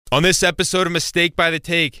On this episode of Mistake by the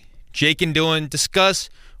Take, Jake and Dylan discuss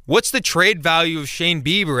what's the trade value of Shane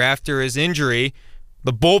Bieber after his injury,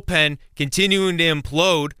 the bullpen continuing to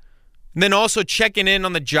implode, and then also checking in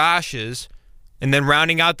on the Joshes, and then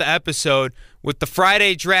rounding out the episode with the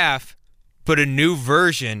Friday draft, but a new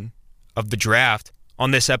version of the draft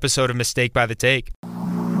on this episode of Mistake by the Take. 1,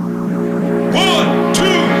 2,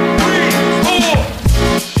 3, 4.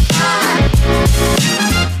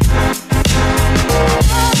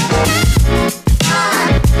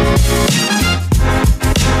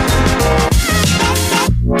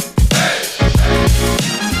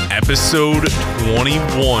 Episode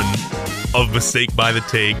 21 of Mistake by the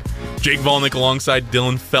Take. Jake Volnick alongside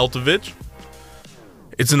Dylan Feltovich.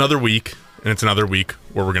 It's another week, and it's another week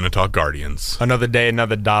where we're going to talk Guardians. Another day,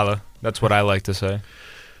 another dollar. That's what I like to say.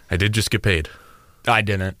 I did just get paid. I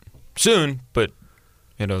didn't. Soon, but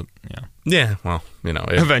it'll, yeah. Yeah, well,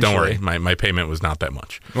 Eventually. Don't worry. My payment was not that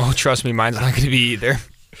much. Well, trust me, mine's not going to be either. All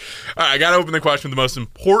right, I got to open the question with the most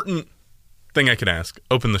important thing I could ask.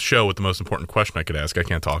 Open the show with the most important question I could ask. I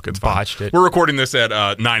can't talk. It's fine. Botched it. We're recording this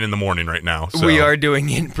at 9 in the morning right now. So. We are doing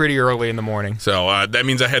it pretty early in the morning. So that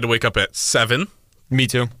means I had to wake up at 7. Me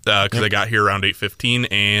too. Because I got here around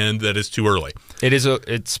 8:15, and that is too early.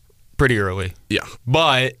 It's pretty early. Yeah.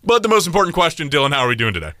 But the most important question, Dylan, how are we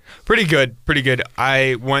doing today? Pretty good.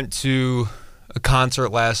 I went to a concert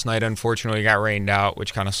last night. Unfortunately, got rained out,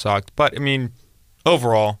 which kind of sucked. But,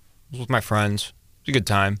 overall, I was with my friends. It was a good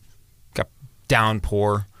time. Got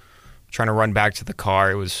downpour. Trying to run back to the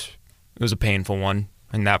car. It was a painful one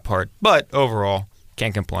in that part. But, overall,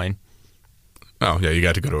 can't complain. Oh, yeah, you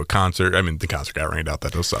got to go to a concert. The concert got rained out.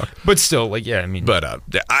 That does suck. But still, But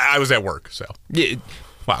I was at work, so. Yeah,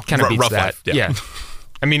 wow, kind of beats rough that. Life. Yeah.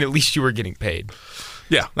 At least you were getting paid.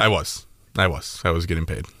 Yeah, I was getting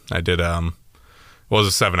paid. I did, it was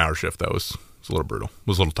a 7-hour shift. That was a little brutal.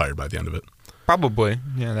 Was a little tired by the end of it. Probably.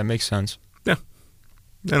 Yeah, that makes sense. Yeah.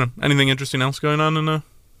 Anything interesting else going on in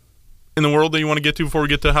the world that you want to get to before we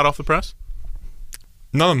get to hot off the press?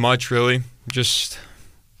 Nothing much, really. Just,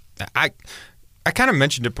 I kind of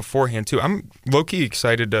mentioned it beforehand, too. I'm low-key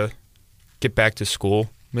excited to get back to school,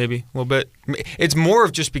 maybe, a little bit. It's more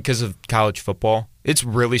of just because of college football. It's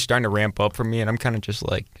really starting to ramp up for me, and I'm kind of just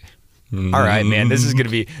like, all right, man, this is gonna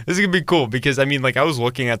be cool. Because, I was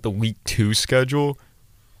looking at the Week 2 schedule.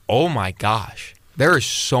 Oh, my gosh. There are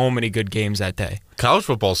so many good games that day. College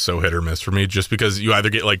football is so hit or miss for me just because you either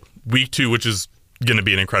get, Week 2, which is going to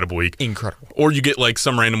be an incredible week. Incredible. Or you get,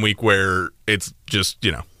 some random week where it's just,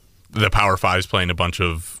 the Power Five's playing a bunch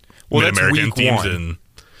of Mid-American teams, and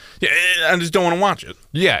I just don't want to watch it.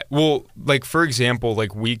 Yeah, well, for example,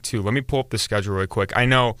 Week 2. Let me pull up the schedule real quick. I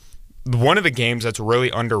know one of the games that's really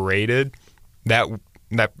underrated that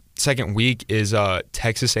second week is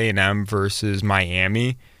Texas A&M versus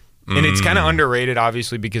Miami, and it's kind of underrated,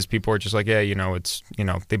 obviously, because people are just like,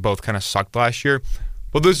 they both kind of sucked last year.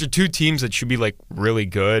 Well, those are two teams that should be really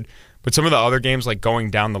good, but some of the other games,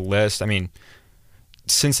 going down the list,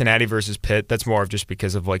 Cincinnati versus Pitt, that's more of just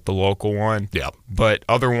because of the local one. Yeah. But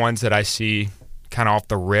other ones that I see kind of off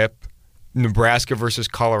the rip, Nebraska versus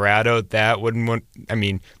Colorado, that wouldn't,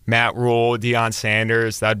 Matt Rule, Deion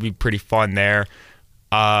Sanders, that'd be pretty fun there.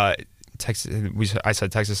 I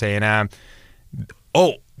said Texas A&M.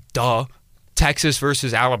 Oh, duh. Texas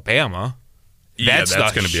versus Alabama. That's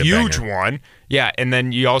going to be a huge one. Yeah, and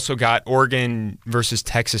then you also got Oregon versus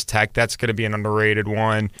Texas Tech. That's going to be an underrated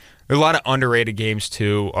one. There are a lot of underrated games,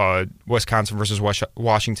 too. Wisconsin versus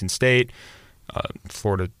Washington State.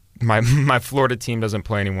 Florida. My Florida team doesn't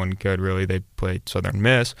play anyone good, really. They play Southern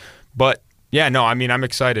Miss. But, yeah, no, I'm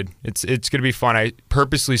excited. It's going to be fun. I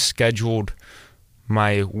purposely scheduled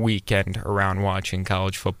my weekend around watching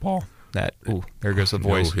college football. There goes the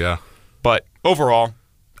voice. Oh, yeah. But overall,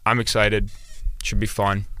 I'm excited. Should be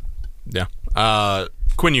fun. Yeah.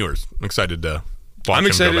 Quinn Ewers. I'm excited to watch I'm him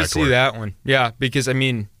excited go back to see that one. Yeah, because,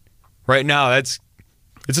 right now, it's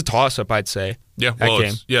a toss-up, I'd say. Yeah,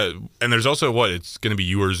 and there's also it's going to be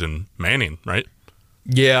Ewers and Manning, right?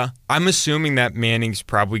 Yeah, I'm assuming that Manning's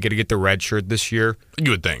probably going to get the red shirt this year.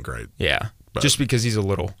 You would think, right? Yeah, just because he's a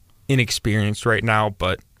little inexperienced right now,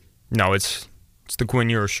 but no, it's the Quinn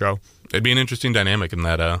Ewers show. It'd be an interesting dynamic in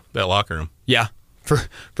that locker room. Yeah,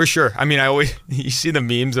 for sure. You see the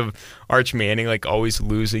memes of Arch Manning always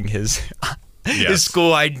losing his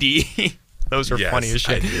school ID. Those are funny as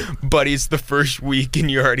shit. But it's the first week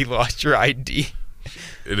and you already lost your ID.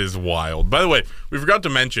 It is wild. By the way, we forgot to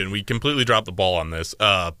mention, we completely dropped the ball on this.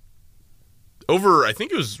 I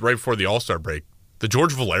think it was right before the All-Star break, the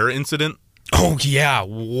George Valera incident. Oh, yeah.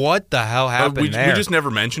 What the hell happened there? We just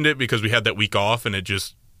never mentioned it because we had that week off and it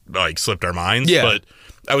just like slipped our minds. Yeah. But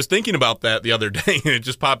I was thinking about that the other day, and it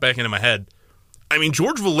just popped back into my head. I mean,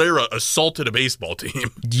 George Valera assaulted a baseball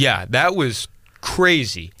team. Yeah, that was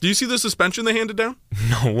crazy. Do you see the suspension they handed down?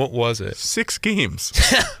 No, what was it? 6 games.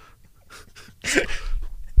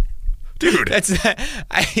 Dude, That's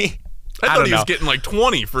I thought he was know. getting like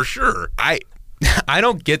 20 for sure. I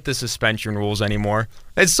don't get the suspension rules anymore.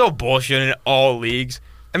 It's so bullshit in all leagues.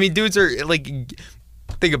 I mean, dudes are like,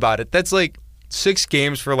 think about it. That's like 6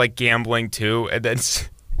 games for like gambling too, and that's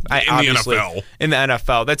the NFL. In the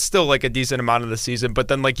NFL, that's still like a decent amount of the season. But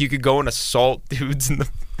then like you could go and assault dudes in the.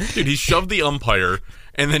 Dude, he shoved the umpire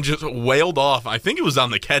and then just wailed off. I think it was on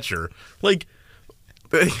the catcher. Like,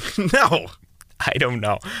 no. I don't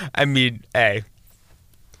know. I mean, hey.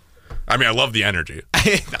 I mean, I love the energy.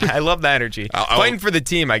 I love the energy. Fighting for the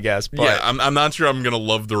team, I guess. But Yeah, I'm not sure I'm going to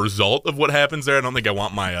love the result of what happens there. I don't think I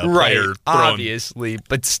want my right, player thrown. obviously.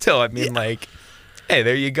 But still, I mean, like, hey,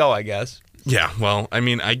 there you go, I guess. Yeah, well, I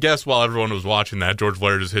mean, I guess while everyone was watching that, George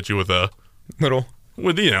Blair just hit you with a Little.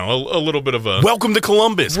 little bit of a welcome to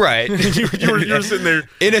Columbus. Right. you were sitting there.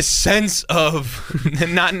 In a sense of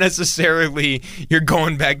not necessarily you're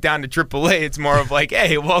going back down to AAA. It's more of like,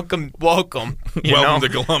 hey, welcome. Welcome to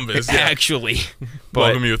Columbus. Yeah. Actually. But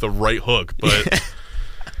Welcome you with a right hook. But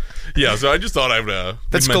yeah, so I just thought I would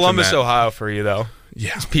that's mention Columbus, that. Ohio for you, though.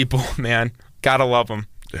 Yeah. These people, man. Gotta love them.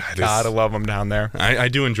 It is- Gotta love them down there. I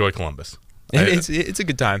do enjoy Columbus. It's a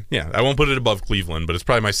good time. Yeah, I won't put it above Cleveland, but it's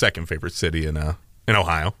probably my second favorite city in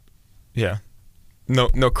Ohio. Yeah. No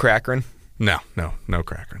crackering. No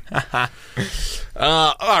crackering.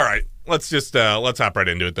 All right, let's hop right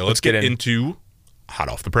into it though. Let's get into hot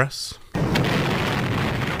off the press.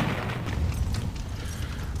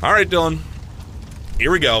 All right, Dylan.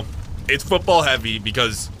 Here we go. It's football heavy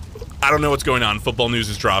because I don't know what's going on. Football news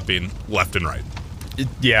is dropping left and right.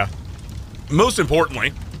 Yeah. Most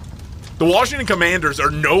importantly, the Washington Commanders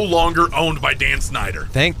are no longer owned by Dan Snyder.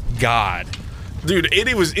 Thank God. Dude, it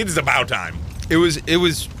is about time. It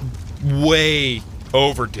was way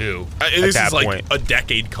overdue. This at is that like point. a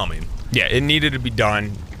decade coming. Yeah, it needed to be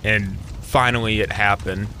done, and finally it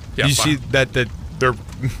happened. Yeah, you see that they're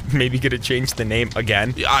maybe going to change the name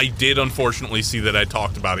again? I did unfortunately see that. I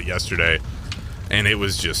talked about it yesterday, and it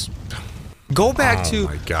was just... Go back to... Oh,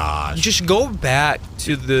 my gosh. Just go back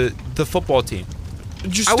to the football team.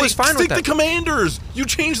 Just I was fine with stick that. the Commanders. You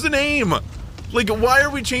changed the name. Like, why are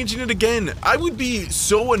we changing it again? I would be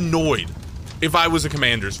so annoyed if I was a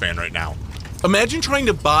Commanders fan right now. Imagine trying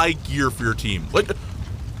to buy gear for your team. Like,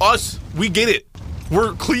 us, we get it.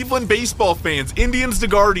 We're Cleveland baseball fans. Indians to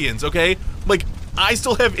Guardians, okay? Like, I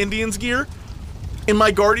still have Indians gear, and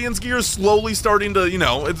my Guardians gear is slowly starting to,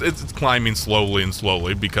 it's climbing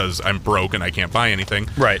slowly because I'm broke and I can't buy anything.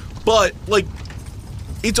 Right. But, like,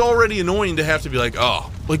 it's already annoying to have to be like, oh,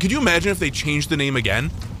 like, could you imagine if they changed the name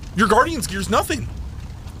again? Your Guardians gear's nothing.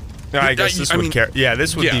 I guess this would care. Yeah,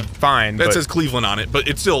 this would be fine. That but says Cleveland on it, but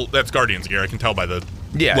it's still, that's Guardians gear. I can tell by the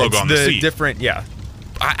logo it's on the seat. different. Yeah,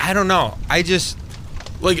 I don't know. I just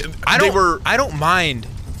Like, I don't mind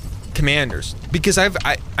Commanders because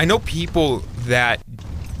I know people that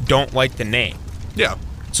don't like the name. Yeah.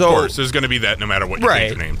 So, of course, there's going to be that no matter what you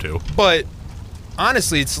change the name to. But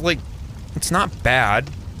honestly, it's like it's not bad.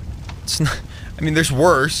 It's not. I mean, there's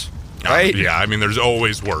worse, right? Yeah, I mean, there's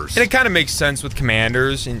always worse. And it kind of makes sense with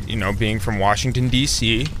Commanders and, being from Washington,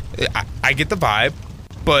 D.C. I get the vibe,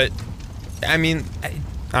 but, I mean,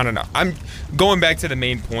 I don't know. I'm going back to the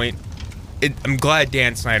main point. I'm glad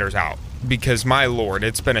Dan Snyder's out because, my Lord,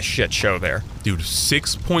 it's been a shit show there. Dude,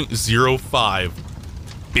 $6.05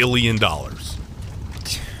 billion.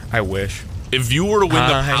 I wish. If you were to win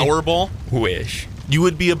the Powerball, Wish. you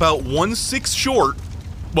would be about 1/6 short.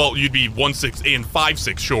 Well, you'd be 1/6 and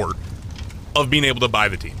 5/6 short of being able to buy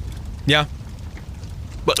the team. Yeah.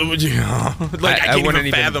 But I can't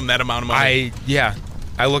even fathom that amount of money.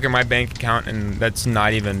 I look at my bank account and that's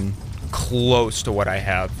not even close to what I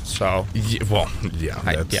have. So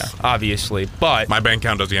obviously, but my bank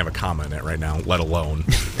account doesn't have a comma in it right now, let alone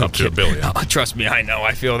up to $1 billion. Trust me, I know.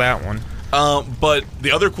 I feel that one. But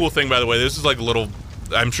the other cool thing, by the way, this is like a little.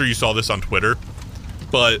 I'm sure you saw this on Twitter,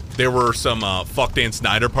 but there were some fuck Dan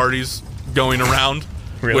Snyder parties going around.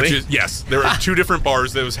 Really? Which is, yes, there were 2 different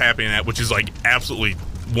bars that was happening at, which is like absolutely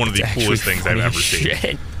one of the coolest things I've ever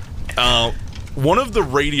seen. One of the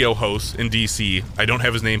radio hosts in DC, I don't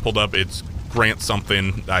have his name pulled up. It's Grant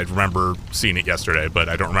something. I remember seeing it yesterday, but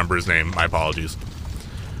I don't remember his name. My apologies.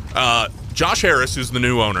 Josh Harris, who's the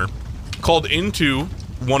new owner, called into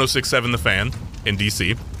 106.7 The Fan in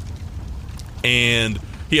DC, and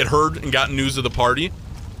he had heard and gotten news of the party,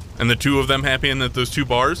 and the 2 of them happening at those 2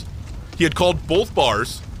 bars. He had called both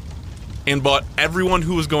bars and bought everyone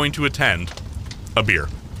who was going to attend a beer.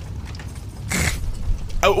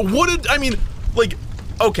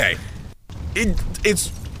 Okay.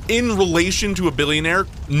 It's in relation to a billionaire,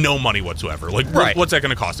 no money whatsoever. Like, what's that going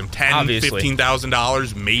to cost him? $10,000,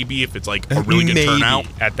 $15,000, maybe, if it's like a really good turnout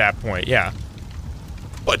at that point. Yeah,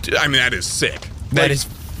 but I mean, that is sick. That is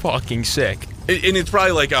fucking sick. And it's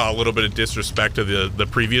probably like a little bit of disrespect to the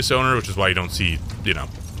previous owner, which is why you don't see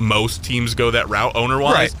most teams go that route owner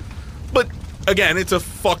wise. Right. But again, it's a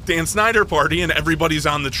fuck Dan Snyder party, and everybody's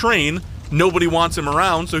on the train. Nobody wants him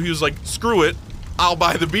around, so he was like, "Screw it, I'll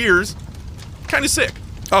buy the beers." Kind of sick.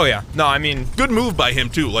 Oh, yeah. No, I mean... Good move by him,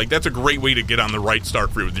 too. Like, that's a great way to get on the right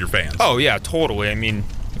start with your fans. Oh, yeah, totally. I mean,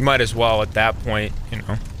 you might as well, at that point,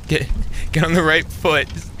 get on the right foot.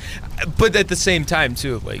 But at the same time,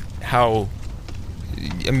 too, like, how...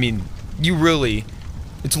 I mean, you really...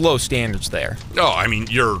 It's low standards there. Oh, I mean,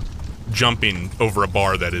 you're jumping over a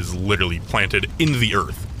bar that is literally planted in the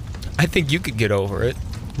earth. I think you could get over it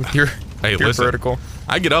with your, your vertical.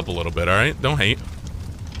 I get up a little bit, all right? Don't hate.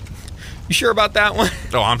 You sure about that one?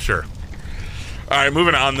 Oh, I'm sure. All right,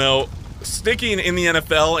 moving on, though. Sticking in the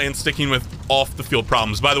NFL and sticking with off-the-field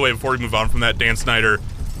problems. By the way, before we move on from that, Dan Snyder,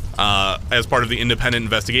 as part of the independent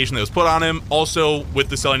investigation that was put on him, also with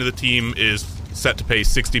the selling of the team, is set to pay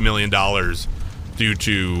 $60 million due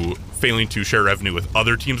to failing to share revenue with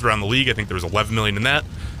other teams around the league. I think there was $11 million in that.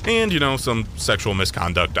 And, some sexual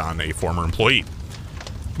misconduct on a former employee.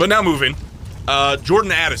 But now moving.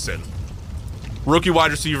 Jordan Addison, rookie wide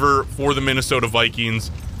receiver for the Minnesota Vikings,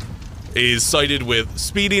 is cited with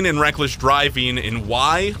speeding and reckless driving. And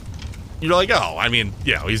why? You're like, oh, I mean,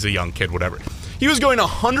 yeah, he's a young kid, whatever. He was going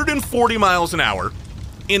 140 miles an hour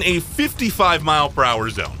in a 55-mile-per-hour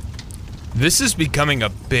zone. This is becoming a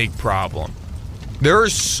big problem. There are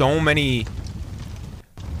so many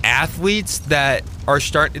athletes that are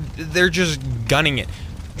they're just gunning it.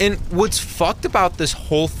 And what's fucked about this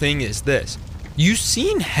whole thing is this. You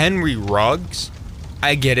seen Henry Ruggs?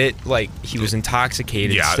 I get it, like, he was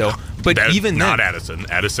intoxicated still. But even not then... Addison.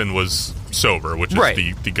 Addison was sober, which is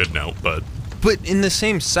the good note, but... But in the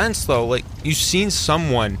same sense, though, like, you've seen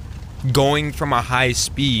someone going from a high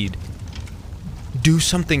speed do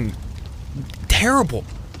something terrible.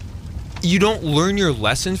 You don't learn your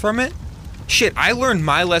lesson from it? Shit, I learned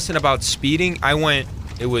my lesson about speeding.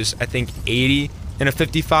 It was, I think, 80 in a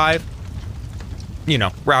 55.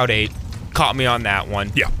 Route 8. Caught me on that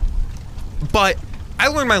one. Yeah. But I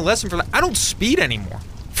learned my lesson from that. I don't speed anymore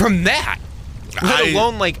from that. Let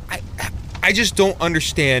alone, like, I just don't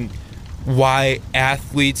understand why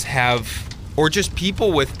athletes have, or just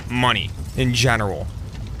people with money in general,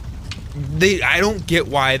 I don't get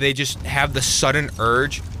why they just have the sudden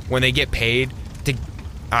urge when they get paid to,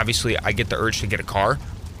 obviously I get the urge to get a car,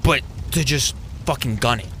 but to just fucking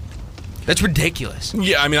gun it. That's ridiculous.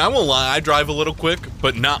 Yeah, I mean, I won't lie. I drive a little quick,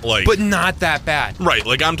 but not like... But not that bad. Right,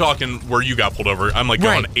 like I'm talking where you got pulled over. I'm like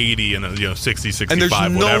going 80 and 60, 65, and there's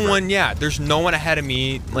whatever. There's no one ahead of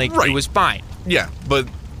me. Like, It was fine. Yeah, but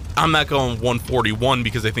I'm not going 141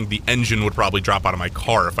 because I think the engine would probably drop out of my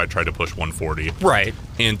car if I tried to push 140. Right.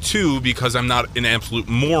 And 2, because I'm not an absolute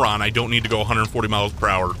moron, I don't need to go 140 miles per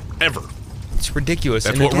hour ever. It's ridiculous.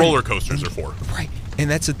 That's what roller coasters are for. Right. And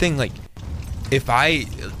that's the thing, like, if I...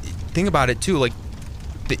 Think about it too, like,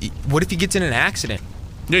 what if he gets in an accident?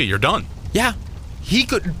 Yeah, you're done. Yeah, he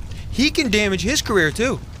can damage his career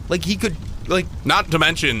too. Like, he could, like, not to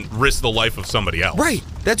mention risk the life of somebody else. Right,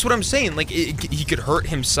 that's what I'm saying. Like, he could hurt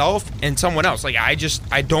himself and someone else. Like, I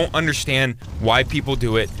don't understand why people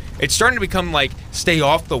do it. It's starting to become like, stay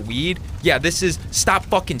off the weed. Yeah, this is stop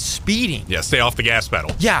fucking speeding. Yeah, stay off the gas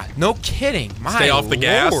pedal. Yeah, no kidding. Stay off the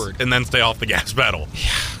gas and then stay off the gas pedal.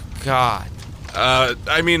 Yeah, God.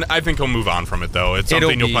 I mean, I think he'll move on from it, though. It's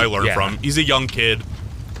something you'll probably learn from. He's a young kid.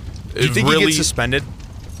 Do you think he gets suspended?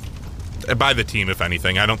 By the team, if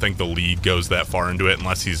anything. I don't think the league goes that far into it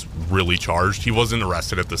unless he's really charged. He wasn't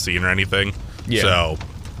arrested at the scene or anything. Yeah. So,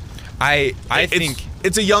 I think...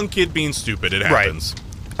 It's a young kid being stupid. It happens.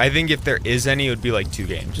 Right. I think if there is any, it would be like 2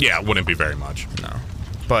 games. Yeah, it wouldn't be very much. No.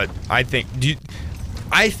 But I think...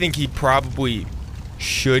 I think he probably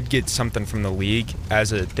should get something from the league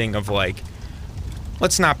as a thing of, like...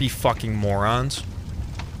 Let's not be fucking morons.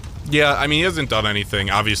 Yeah, I mean, he hasn't done anything.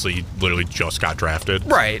 Obviously, he literally just got drafted.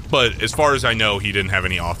 Right. But as far as I know, he didn't have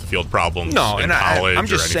any off-the-field problems in college I'm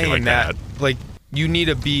just or anything saying like that. Like, you need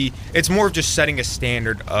to be... It's more of just setting a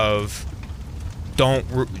standard of...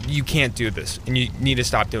 You can't do this, and you need to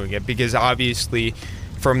stop doing it. Because obviously,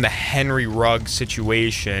 from the Henry Ruggs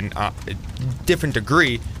situation, different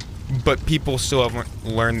degree, but people still haven't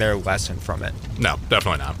learned their lesson from it. No,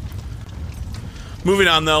 definitely not. Moving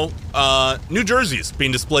on, though, new jerseys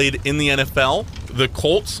being displayed in the NFL. The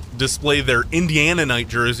Colts display their Indiana night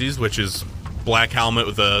jerseys, which is black helmet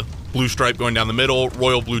with a blue stripe going down the middle,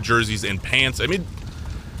 royal blue jerseys and pants. I mean,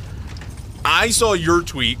 I saw your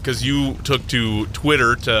tweet because you took to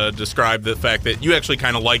Twitter to describe the fact that you actually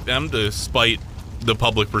kind of like them despite the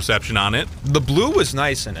public perception on it. The blue was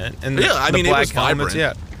nice in it. And the I mean, black it was helmets,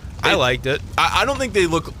 vibrant. I liked it. I don't think they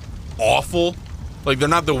look awful. Like, they're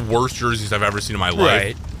not the worst jerseys I've ever seen in my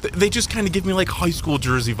life. Right. They just kind of give me, like, high school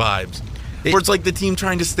jersey vibes. Where it's like the team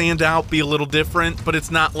trying to stand out, be a little different, but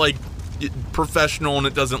it's not, like, professional and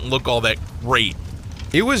it doesn't look all that great.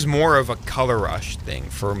 It was more of a color rush thing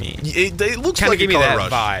for me. It looks Kind like of gave a me color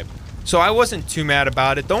that rush. vibe. So I wasn't too mad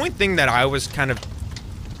about it. The only thing that I was kind of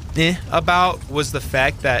about was the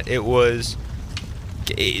fact that it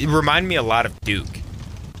reminded me a lot of Duke.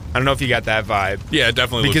 I don't know if you got that vibe. Yeah, it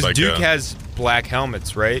definitely because looks like Duke has black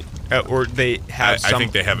helmets, right? Or they have some I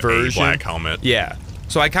think they have version. a black helmet. Yeah.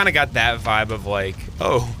 So I kind of got that vibe of like,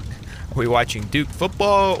 oh, are we watching Duke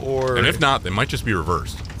football or? And if not, they might just be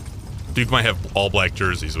reversed. Duke might have all black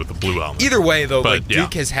jerseys with the blue helmet. Either way, though, But, like yeah.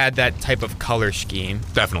 Duke has had that type of color scheme.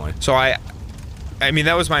 Definitely. So I mean,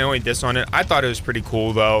 that was my only diss on it. I thought it was pretty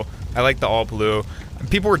cool, though. I like the all blue.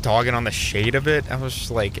 People were dogging on the shade of it. I was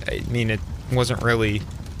just like, I mean, it wasn't really.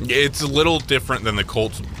 It's a little different than the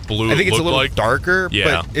Colts blue. I think it's a little like. darker,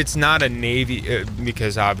 Yeah. but it's not a navy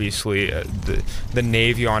because obviously the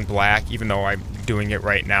navy on black. Even though I'm doing it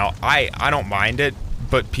right now, I don't mind it,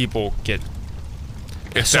 but people get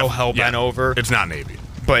so hell bent over. It's not navy.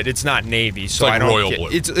 But it's not navy, so like I don't royal get, blue.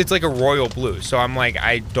 It's like a royal blue. So I'm like,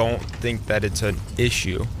 I don't think that it's an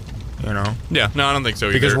issue, you know? Yeah, no, I don't think so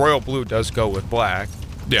either. Because royal blue does go with black.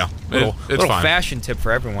 Yeah, Little it's fine. fashion tip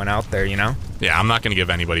for everyone out there, you know? Yeah, I'm not going to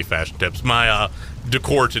give anybody fashion tips. My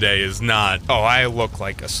decor today is not. Oh, I look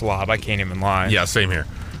like a slob. I can't even lie. Yeah, same here.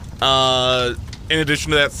 In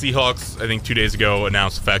addition to that, Seahawks, I think 2 days ago,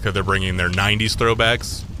 announced the fact that they're bringing their 90s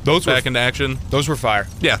throwbacks back into action. Those were fire.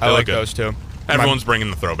 Yeah, they I look like good. those too. Everyone's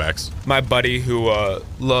bringing the throwbacks. My buddy who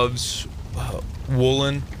loves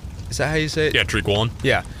woolen, is that how you say it? Yeah, Treek Woolen.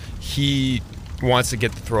 Yeah. He wants to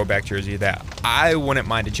get the throwback jersey of that. I wouldn't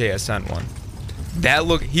mind a JSN one.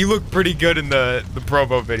 He looked pretty good in the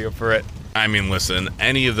promo video for it. I mean, listen,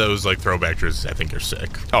 any of those like throwback jerseys, I think are sick.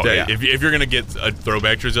 Oh, yeah. If you're gonna get a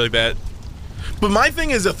throwback jersey like that, but my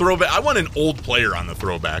thing is a throwback. I want an old player on the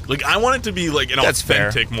throwback. Like I want it to be like an That's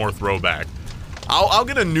authentic, more throwback. I'll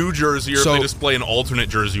get a new jersey, or if they display an alternate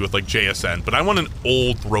jersey with like JSN, but I want an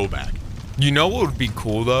old throwback. You know what would be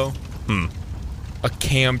cool though? A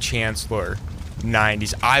Cam Chancellor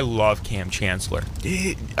 90s. I love Cam Chancellor.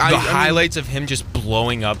 The highlights of him just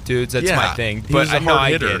blowing up dudes, that's my thing. He But was a I know hard I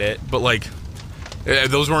hitter, get it. But like,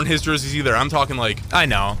 those weren't his jerseys either. I'm talking like, I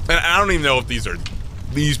know. and I don't even know if these are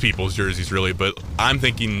these people's jerseys really, but I'm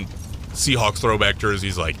thinking Seahawks throwback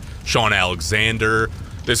jerseys like Sean Alexander.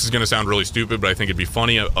 This is going to sound really stupid, but I think it'd be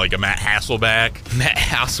funny, like a Matt Hasselbeck. Matt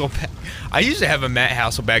Hasselbeck. I used to have a Matt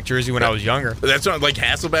Hasselbeck jersey when I was younger. That's not like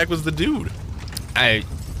Hasselbeck was the dude. Yeah.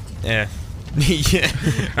 I mean,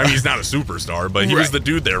 he's not a superstar, but he was Right. the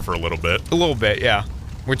dude there for a little bit. A little bit, yeah.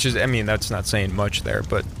 Which is, I mean, that's not saying much there,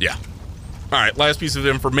 but Yeah. All right, last piece of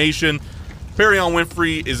information. Perion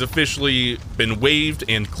Winfrey is officially been waived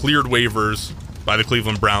and cleared waivers by the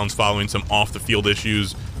Cleveland Browns following some off-the-field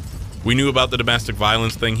issues. We knew about the domestic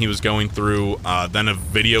violence thing he was going through. Then a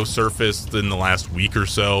video surfaced in the last week or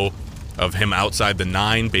so of him outside the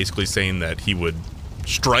 9, basically saying that he would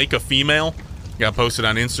strike a female. Got posted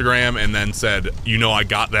on Instagram and then said, you know, I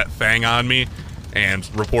got that thing on me, and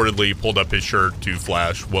reportedly pulled up his shirt to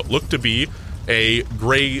flash what looked to be a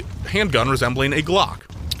gray handgun resembling a Glock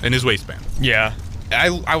in his waistband. yeah.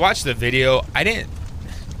 I watched the video.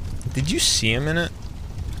 Did you see him in it?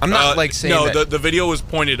 I'm not saying no. that. The video was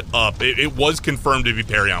pointed up. It was confirmed to be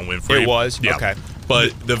Perion Winfrey. It was? Yeah. Okay.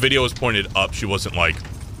 But the video was pointed up. She wasn't like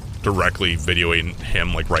directly videoing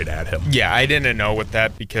him like right at him. Yeah, I didn't know with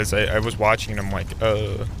that because I was watching and I'm like,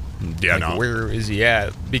 Yeah, like, no. where is he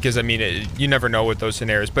at? Because, I mean, you never know with those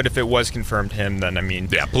scenarios. But if it was confirmed him, then, I mean...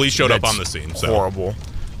 Yeah, police showed up that's on the scene. So. Horrible.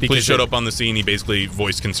 Police showed up on the scene. He basically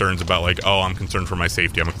voiced concerns about like, oh, I'm concerned for my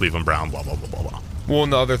safety. I'm a Cleveland Brown, blah, blah, blah, blah, blah. Well,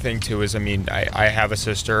 and the other thing, too, is, I mean, I have a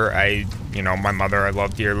sister. My mother I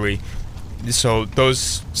love dearly. So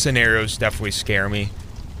those scenarios definitely scare me.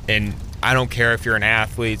 And I don't care if you're an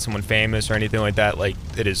athlete, someone famous, or anything like that. Like,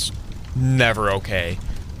 it is never okay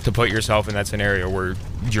to put yourself in that scenario where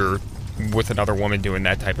you're with another woman doing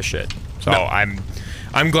that type of shit. So No.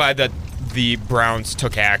 I'm glad that the Browns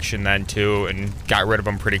took action then, too, and got rid of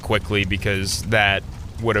him pretty quickly because that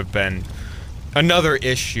would have been another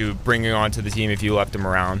issue bringing onto the team if you left him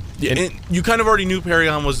around. Yeah, and you kind of already knew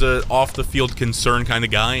Perrion was a off-the-field concern kind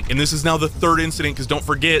of guy, and this is now the third incident because don't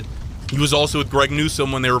forget, he was also with Greg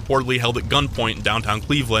Newsome when they reportedly held at gunpoint in downtown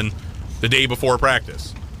Cleveland the day before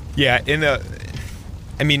practice. Yeah,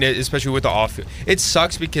 especially with the off-field. It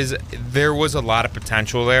sucks because there was a lot of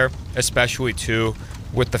potential there, especially, too,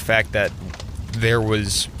 with the fact that there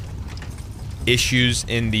was issues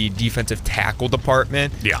in the defensive tackle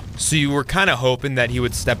department. Yeah. So you were kind of hoping that he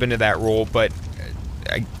would step into that role, but,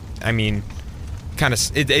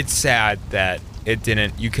 it's sad that it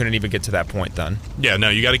didn't. You couldn't even get to that point then. Yeah, no,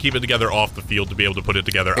 you got to keep it together off the field to be able to put it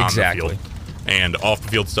together on the field. And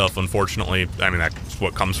off-the-field stuff, unfortunately, that's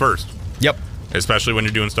what comes first. Yep. Especially when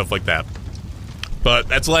you're doing stuff like that. But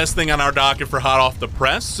that's the last thing on our docket for Hot Off the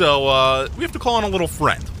Press, so we have to call on a little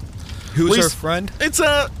friend. Who's our friend? It's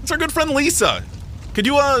our good friend Lisa. Could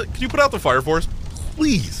you put out the fire for us?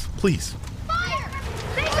 Please. Fire!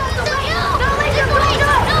 Lisa!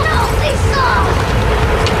 No, Lisa!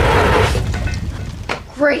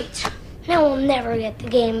 Great. Now we'll never get the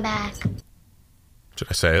game back. Should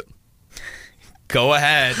I say it? Go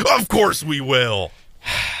ahead. Of course we will.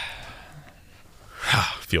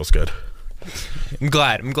 Feels good. I'm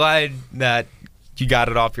glad that you got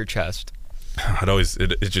it off your chest.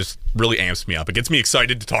 It just really amps me up. It gets me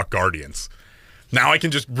excited to talk Guardians. Now I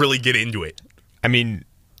can just really get into it.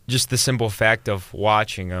 Just the simple fact of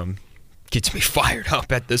watching them gets me fired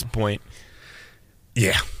up at this point.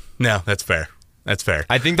 Yeah. No, that's fair.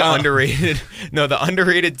 I think the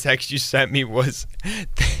underrated text you sent me was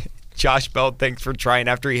Josh Bell, thanks for trying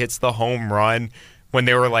after he hits the home run when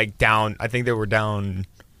they were down. I think they were down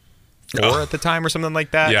 4 at the time or something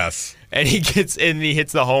like that. Yes. And he gets in and he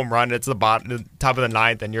hits the home run. It's the top of the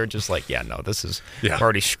ninth, and you're just like, yeah, no, this is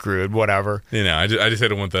already screwed, whatever. I just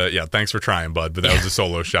hit it with thanks for trying, bud, but that was a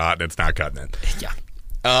solo shot, and it's not cutting it. Yeah.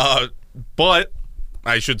 But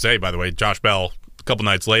I should say, by the way, Josh Bell, a couple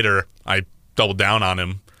nights later, I doubled down on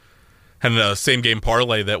him. Had a same-game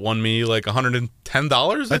parlay that won me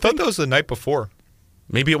 $110, I thought that was the night before.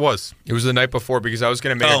 Maybe it was. It was the night before because I was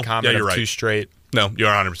going to make a comment of right. 2 straight. No, you're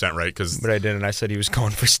 100% right. But I didn't. I said he was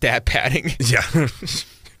going for stat padding. Yeah.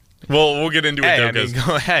 Well, we'll get into it.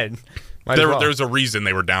 Go ahead. There's a reason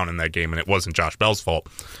they were down in that game, and it wasn't Josh Bell's fault.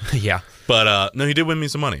 Yeah. But, no, he did win me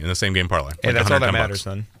some money in the same game parlay. And that's all that matters,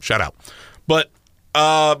 then. Shout out. But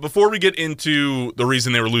before we get into the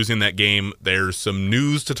reason they were losing that game, there's some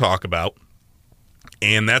news to talk about.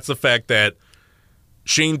 And that's the fact that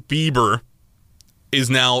Shane Bieber is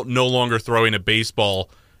now no longer throwing a baseball.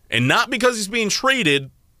 And not because he's being traded,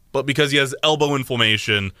 but because he has elbow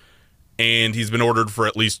inflammation, and he's been ordered for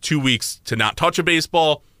at least 2 weeks to not touch a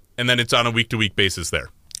baseball, and then it's on a week-to-week basis there.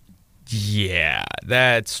 Yeah,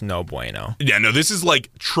 that's no bueno. Yeah, no, this is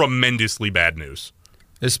tremendously bad news.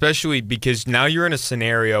 Especially because now you're in a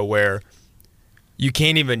scenario where you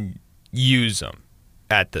can't even use them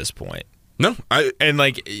at this point. No.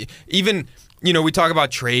 Even, we talk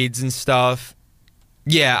about trades and stuff.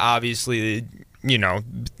 Yeah, obviously,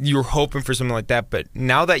 you're hoping for something like that, but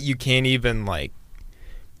now that you can't even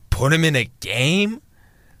put him in a game,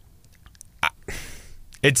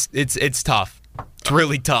 it's tough. It's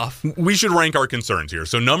really tough. We should rank our concerns here.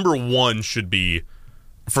 So number 1 should be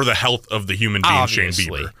for the health of the human being, Obviously.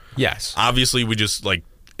 Shane Bieber. Yes. Obviously, we just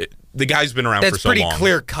the guy's been around for so long. That's pretty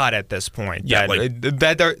clear cut at this point. Yeah,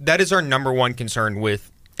 that is our number 1 concern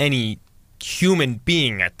with any human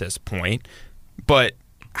being at this point. But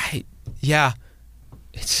it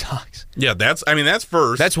sucks. Yeah, that's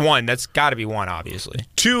first. That's 1. That's got to be 1, obviously.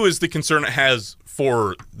 2 is the concern it has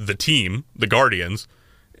for the team, the Guardians,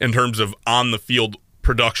 in terms of on-the-field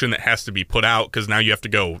production that has to be put out, because now you have to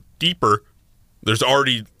go deeper. There's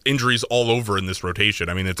already injuries all over in this rotation.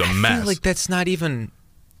 It's a mess. I feel like that's not even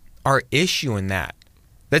our issue in that.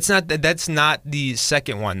 That's not the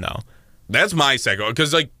second one, though. That's my second,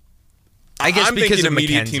 because I guess I'm because thinking of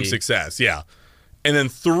immediate McKenzie. team success, yeah. And then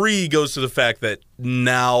 3 goes to the fact that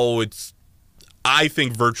now it's, I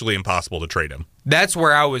think, virtually impossible to trade him. That's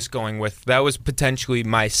where I was going with. That was potentially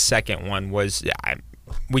my second one was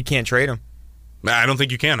we can't trade him. I don't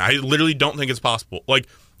think you can. I literally don't think it's possible.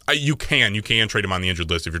 You can trade him on the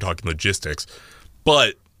injured list if you're talking logistics.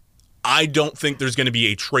 But I don't think there's going to be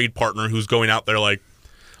a trade partner who's going out there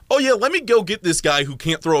oh yeah, let me go get this guy who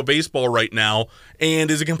can't throw a baseball right now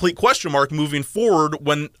and is a complete question mark moving forward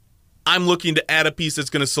when I'm looking to add a piece that's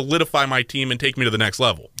going to solidify my team and take me to the next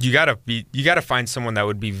level. You gotta find someone that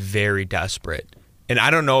would be very desperate. And I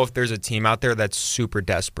don't know if there's a team out there that's super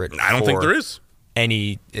desperate. I don't think there is. And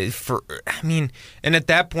at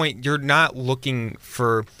that point, you're not looking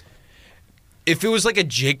for. if it was like a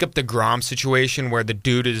Jacob deGrom situation where the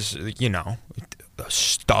dude is, a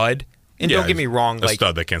stud, and don't get me wrong, a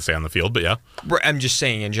stud that can't stay on the field, but yeah. I'm just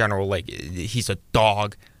saying in general, like, he's a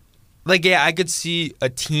dog. Like, yeah, I could see a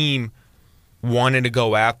team wanting to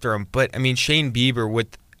go after him, but, I mean, Shane Bieber,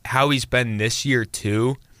 with how he's been this year,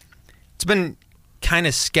 too, it's been kind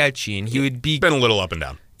of sketchy, and he would be... Been a little up and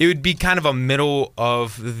down. It would be kind of a middle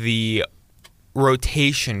of the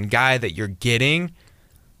rotation guy that you're getting.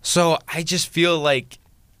 So I just feel like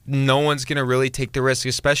no one's going to really take the risk,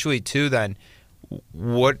 especially, too, then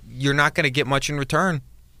you're not going to get much in return.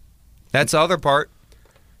 That's the other part.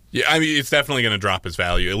 Yeah, I mean, it's definitely going to drop his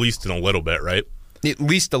value, at least in a little bit, right? At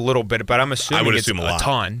least a little bit, but I'm assuming I would it's assume a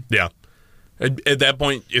ton. Yeah. At that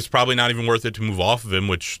point, it's probably not even worth it to move off of him,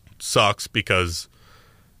 which sucks because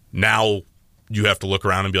now you have to look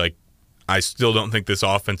around and be like, I still don't think this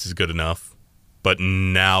offense is good enough, but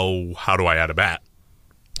now how do I add a bat?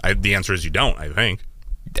 The answer is you don't, I think.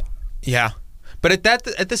 Yeah. But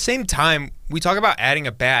at the same time, we talk about adding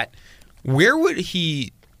a bat. Where would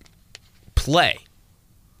he play?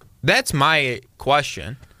 That's my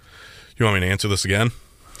question. You want me to answer this again?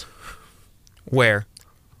 Where?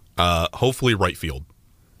 Hopefully right field.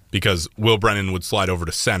 Because Will Brennan would slide over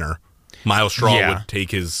to center. Miles Straw would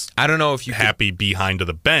take his I don't know if you happy behind to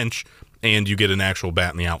the bench, and you get an actual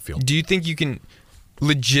bat in the outfield. Do you think you can,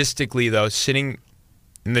 logistically, though, sitting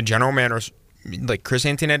in the general manager's, like Chris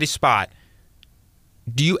Antonetti's spot,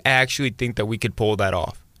 do you actually think that we could pull that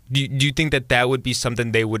off? Do you think that would be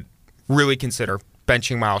something they would really consider,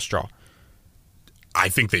 benching Miles Straw? I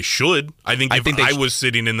think they should. I think if I was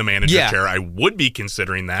sitting in the manager chair, I would be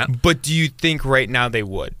considering that. But do you think right now they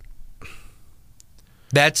would?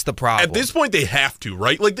 That's the problem. At this point, they have to,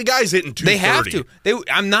 right? Like, the guy's hitting 230. They have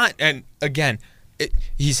to. I'm not, and again,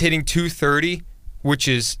 he's hitting 230, which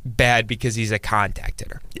is bad because he's a contact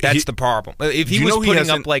hitter. That's the problem. If he was putting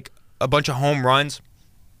up like a bunch of home runs,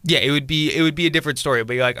 yeah, it would be a different story. It would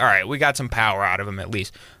be like, all right, we got some power out of him at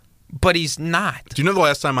least. But he's not. Do you know the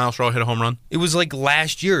last time Miles Straw hit a home run? It was like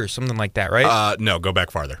last year or something like that, right? No, go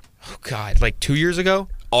back farther. Oh, God, like 2 years ago?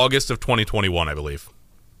 August of 2021, I believe.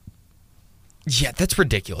 Yeah, that's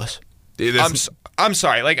ridiculous. I'm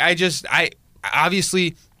sorry. Like, I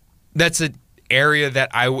obviously, that's an area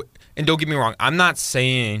that and don't get me wrong, I'm not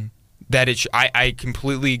saying that I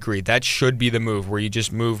completely agree. That should be the move where you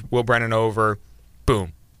just move Will Brennan over,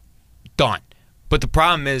 boom, done. But the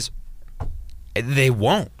problem is, they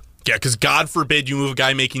won't. Yeah, because God forbid you move a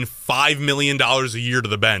guy making $5 million a year to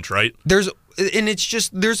the bench, right? There's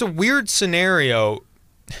a weird scenario.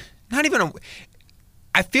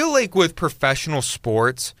 I feel like with professional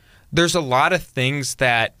sports, there's a lot of things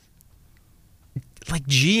that, like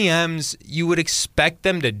GMs, you would expect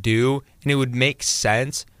them to do, and it would make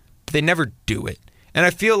sense, but they never do it. And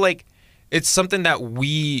I feel like it's something that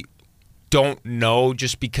we don't know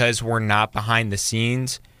just because we're not behind the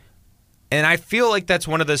scenes. And I feel like that's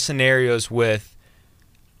one of the scenarios with,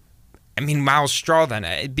 Miles Straw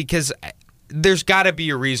then, because there's got to be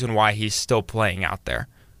a reason why he's still playing out there.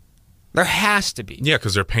 There has to be. Yeah,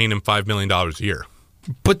 because they're paying him $5 million a year.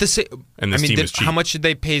 But this team is cheap. How much did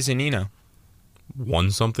they pay Zunino?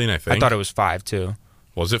 One something, I think. I thought it was 5 too.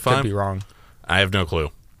 Was it 5? Could be wrong. I have no clue.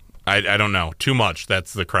 I don't know. Too much.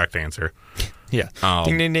 That's the correct answer. Yeah.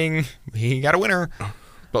 Ding, ding, ding. He got a winner.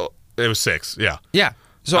 But it was 6, yeah. Yeah.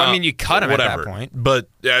 So, you cut him at that point. But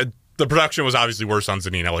the production was obviously worse on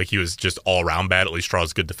Zunino. Like, he was just all-around bad. At least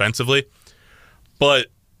Straw's good defensively.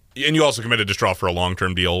 And you also committed to Straw for a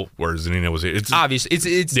long-term deal, where Zunino was... Obviously.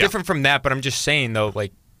 It's different from that, but I'm just saying, though,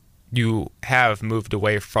 like, you have moved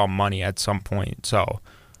away from money at some point, so...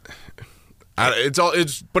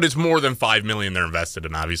 It's more than $5 million they're invested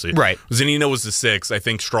in, obviously. Right. Zunino was the 6. I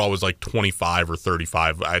think Straw was like 25 or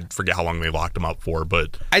 35. I forget how long they locked him up for,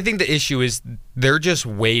 but I think the issue is they're just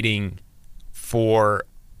waiting for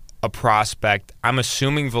a prospect. I'm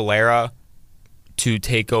assuming Valera to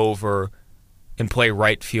take over and play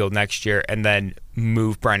right field next year, and then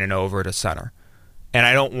move Brennan over to center. And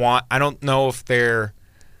I don't know if they're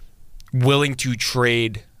willing to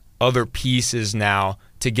trade other pieces now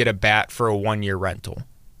to get a bat for a 1-year rental.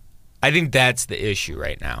 I think that's the issue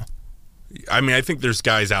right now. I think there's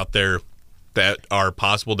guys out there that are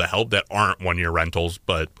possible to help that aren't 1-year rentals,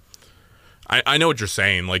 but I know what you're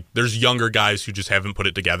saying. Like, there's younger guys who just haven't put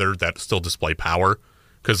it together that still display power,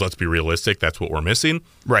 because let's be realistic, that's what we're missing.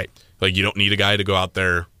 Right. Like, you don't need a guy to go out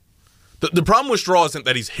there. The problem with Straw isn't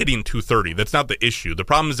that he's hitting 230. That's not the issue. The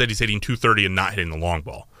problem is that he's hitting 230 and not hitting the long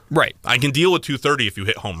ball. Right. I can deal with 230 if you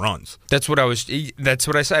hit home runs. That's what I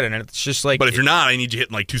said, and it's just like... But if you're not, I need you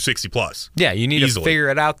hitting like 260 plus. Yeah, you need easily to figure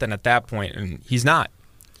it out then at that point, and he's not.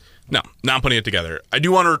 No, not putting it together. I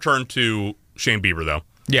do want to return to Shane Bieber, though.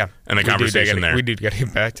 Yeah. And the conversation there. We did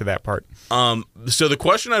get back to that part. So the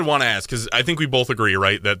question I'd want to ask, because I think we both agree,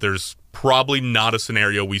 right, that there's probably not a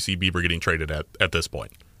scenario we see Bieber getting traded at this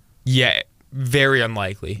point. Yeah, very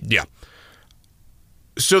unlikely. Yeah.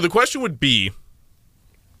 So the question would be,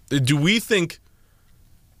 do we think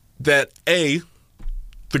that, A,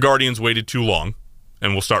 the Guardians waited too long?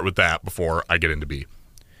 And we'll start with that before I get into B.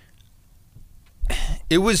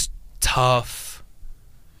 It was tough.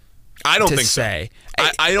 I don't to think say. So.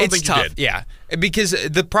 I don't it's think tough, you did. Yeah, because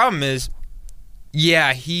the problem is,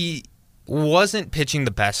 he wasn't pitching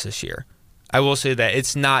the best this year. I will say that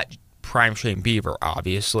it's not prime Shane Bieber,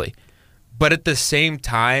 obviously, but at the same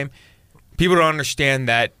time, people don't understand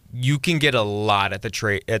that you can get a lot at the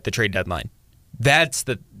trade deadline. That's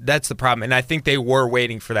the problem, and I think they were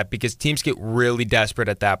waiting for that because teams get really desperate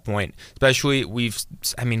at that point. Especially we've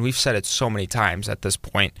said it so many times at this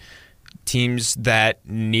point. Teams that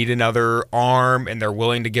need another arm and they're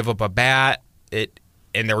willing to give up a bat,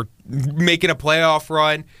 and they're making a playoff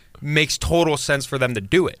run, makes total sense for them to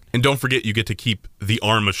do it. And don't forget, you get to keep the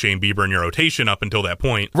arm of Shane Bieber in your rotation up until that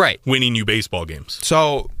point, right? Winning you baseball games.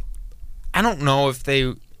 So I don't know if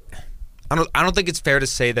they. I don't think it's fair to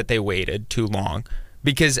say that they waited too long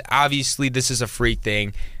because obviously this is a freak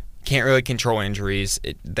thing. Can't really control injuries.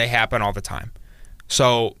 They happen all the time.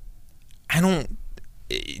 So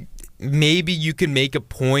maybe you can make a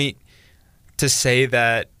point to say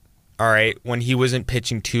that, all right, when he wasn't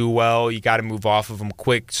pitching too well, you got to move off of him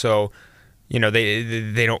quick so you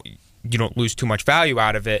don't lose too much value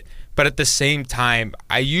out of it. But at the same time,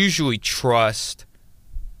 I usually trust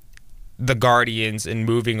the Guardians in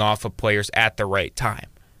moving off of players at the right time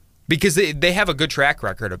because they have a good track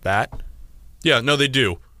record of that. Yeah, no, they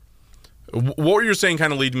do. What you're saying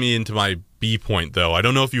kind of lead me into my B point, though. I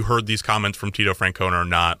don't know if you heard these comments from Tito Francona or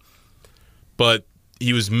not, but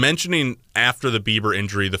he was mentioning after the Bieber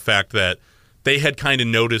injury the fact that they had kind of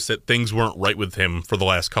noticed that things weren't right with him for the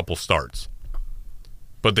last couple starts.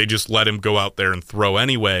 But they just let him go out there and throw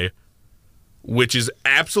anyway, which is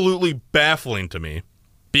absolutely baffling to me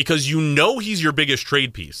because you know he's your biggest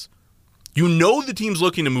trade piece. You know the team's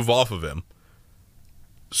looking to move off of him.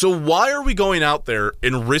 So why are we going out there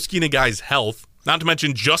and risking a guy's health, not to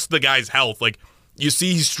mention just the guy's health? Like, you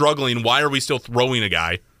see he's struggling. Why are we still throwing a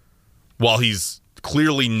guy while he's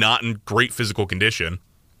clearly not in great physical condition?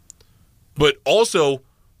 But also,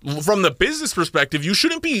 from the business perspective, you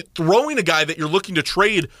shouldn't be throwing a guy that you're looking to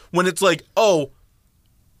trade when it's like, oh,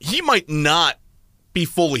 he might not be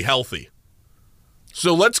fully healthy.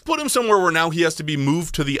 So let's put him somewhere where now he has to be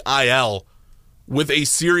moved to the IL with a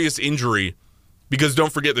serious injury. Because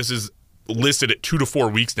don't forget, this is listed at 2 to 4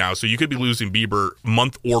 weeks now, so you could be losing Bieber a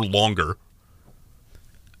month or longer.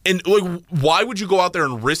 And like, why would you go out there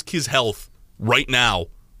and risk his health right now,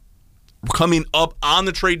 coming up on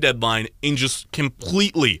the trade deadline, and just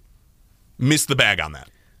completely miss the bag on that?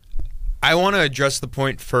 I want to address the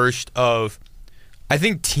point first of, I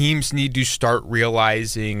think teams need to start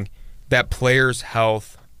realizing that players'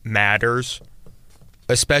 health matters,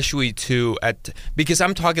 especially because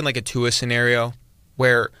I'm talking like a Tua scenario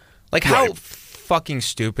where, like, how Right. fucking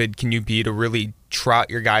stupid can you be to really trot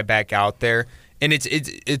your guy back out there? And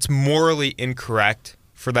it's morally incorrect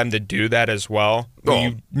for them to do that as well. Oh,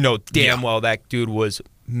 You know damn yeah. well that dude was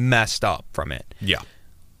messed up from it. Yeah.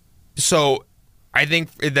 So I think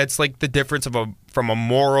that's like the difference from a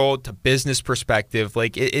moral to business perspective.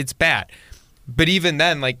 Like, it's bad. But even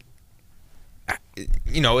then, like,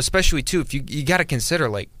 especially too, if you got to consider,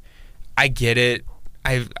 like, I get it.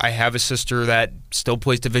 I have a sister that still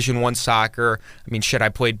plays Division I soccer. I mean, shit, I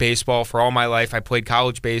played baseball for all my life. I played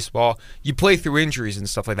college baseball. You play through injuries and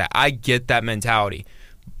stuff like that. I get that mentality.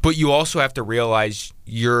 But you also have to realize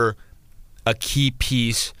you're a key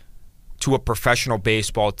piece to a professional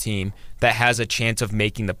baseball team that has a chance of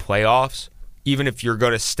making the playoffs, even if you're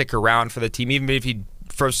going to stick around for the team, even if you,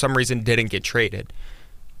 for some reason, didn't get traded.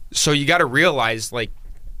 So you got to realize, like,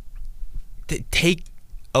 take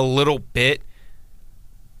a little bit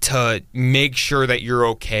to make sure that you're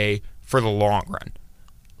okay for the long run.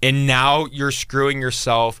 And now you're screwing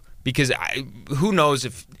yourself because who knows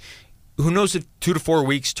if 2 to 4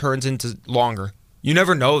 weeks turns into longer. You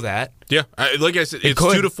never know that. Yeah. Like I said, it's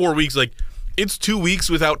 2 to 4 weeks. Like, it's 2 weeks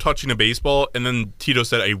without touching a baseball, and then Tito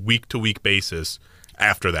said a week-to-week basis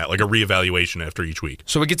after that, like a reevaluation after each week.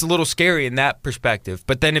 So it gets a little scary in that perspective.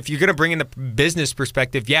 But then if you're going to bring in the business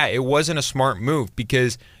perspective, yeah, it wasn't a smart move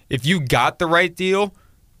because if you got the right deal,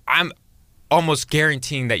 I'm almost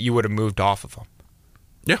guaranteeing that you would have moved off of him.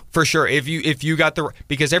 Yeah. For sure. If you got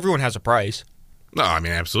because everyone has a price. No, I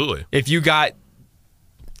mean, absolutely. If you got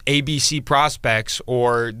ABC prospects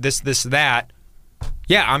or this, that,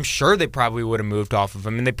 yeah, I'm sure they probably would have moved off of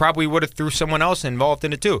him, and they probably would have threw someone else involved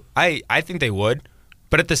in it too. I think they would.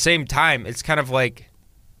 But at the same time, it's kind of like,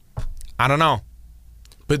 I don't know.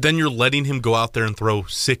 But then you're letting him go out there and throw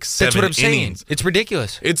 6, 7 That's what I'm innings. saying. It's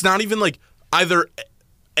ridiculous. It's not even like either,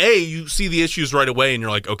 A, you see the issues right away and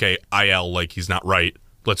you're like, okay, IL, like he's not right.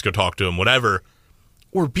 Let's go talk to him, whatever.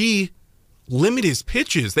 Or B, limit his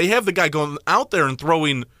pitches. They have the guy going out there and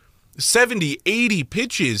throwing 70, 80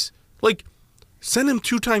 pitches. Like, send him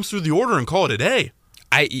 2 times through the order and call it a day.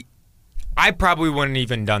 I probably wouldn't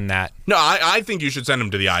even done that. No, I think you should send him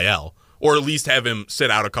to the IL. Or at least have him sit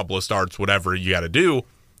out a couple of starts, whatever you got to do.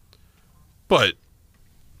 But,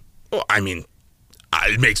 well, I mean,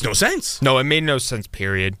 it makes no sense. No, it made no sense,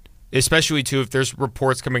 period. Especially, too, if there's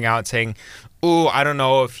reports coming out saying, oh, I don't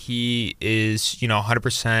know if he is,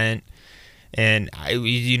 100%. And,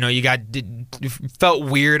 you felt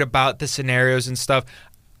weird about the scenarios and stuff.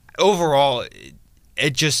 Overall,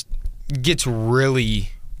 it just gets really,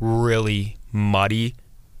 really muddy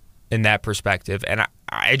in that perspective. And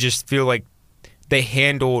I just feel like they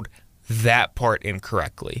handled that part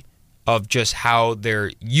incorrectly of just how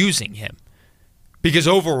they're using him. Because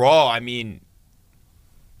overall, I mean,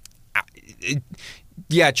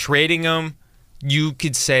 trading him, you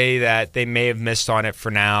could say that they may have missed on it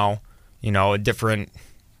for now. A different...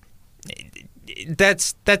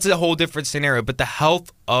 That's a whole different scenario. But the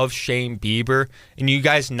health of Shane Bieber and you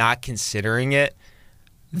guys not considering it,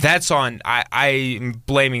 that's on... I'm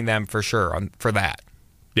blaming them for sure for that.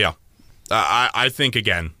 Yeah. I think,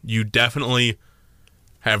 again, you definitely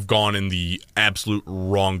have gone in the absolute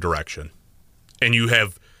wrong direction. And you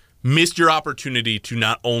have missed your opportunity to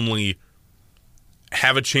not only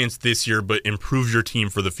have a chance this year, but improve your team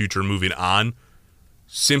for the future moving on,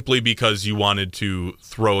 simply because you wanted to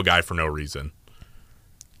throw a guy for no reason.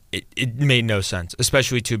 It made no sense,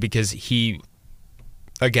 especially, too, because he,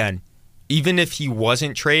 again, even if he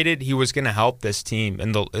wasn't traded, he was going to help this team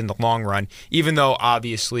in the long run, even though,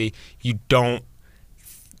 obviously, you don't...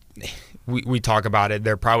 We talk about it.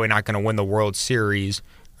 They're probably not going to win the World Series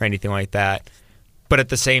or anything like that. But at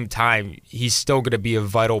the same time, he's still going to be a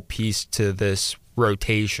vital piece to this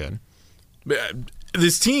rotation.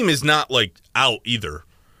 This team is not, out either.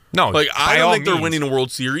 No, I don't think they're winning a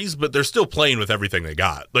World Series, but they're still playing with everything they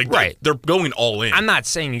got. Right. They're going all in. I'm not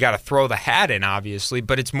saying you got to throw the hat in, obviously,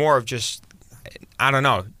 but it's more of just, I don't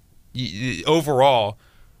know. Overall,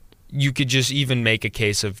 you could just even make a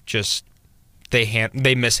case of just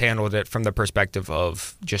they mishandled it from the perspective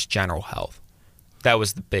of just general health. That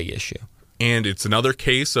was the big issue. And it's another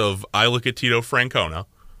case of I look at Tito Francona,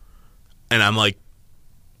 and I'm like,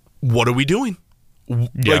 what are we doing?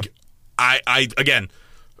 Yeah. I again,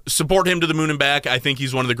 support him to the moon and back. I think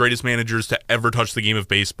he's one of the greatest managers to ever touch the game of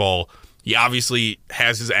baseball. He obviously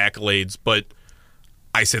has his accolades, but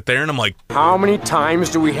I sit there and I'm like, How many times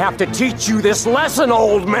do we have to teach you this lesson,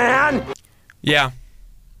 old man? Yeah.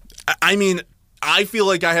 I mean, I feel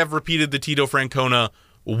like I have repeated the Tito Francona,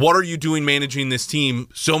 what are you doing managing this team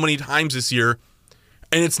so many times this year?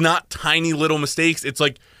 And it's not tiny little mistakes. It's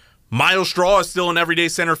like Miles Straw is still an everyday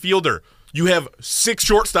center fielder. You have 6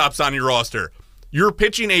 shortstops on your roster. You're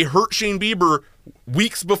pitching a hurt Shane Bieber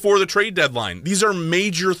weeks before the trade deadline. These are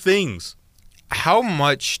major things. How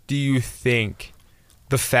much do you think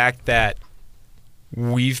the fact that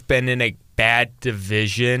we've been in a bad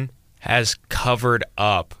division has covered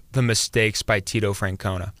up the mistakes by Tito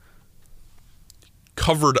Francona?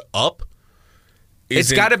 Covered up?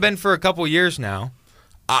 It's got to have been for a couple years now.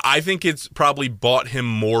 I think it's probably bought him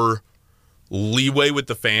more leeway with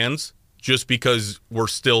the fans just because we're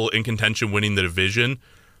still in contention winning the division.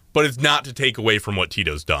 But it's not to take away from what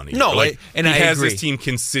Tito's done either. No, he I has agree. his team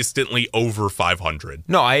consistently over 500.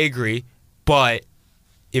 No, I agree. But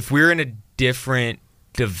if we're in a different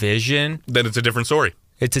division, Then it's a different story.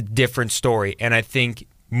 it's a different story. And I think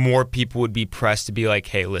more people would be pressed to be like,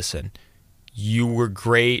 hey, listen, you were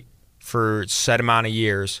great for a set amount of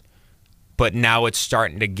years, but now it's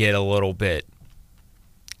starting to get a little bit,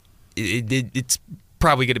 it's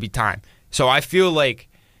probably going to be time. So I feel like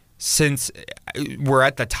since we're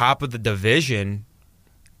at the top of the division,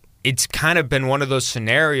 it's kind of been one of those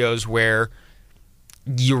scenarios where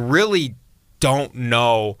you really don't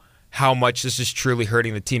know how much this is truly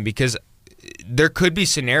hurting the team, because there could be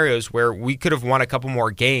scenarios where we could have won a couple more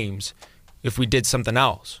games if we did something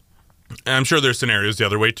else. And I'm sure there's scenarios the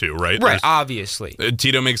other way too, right? Right, obviously.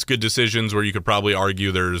 Tito makes good decisions where you could probably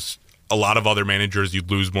argue there's a lot of other managers you'd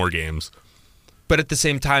lose more games. But at the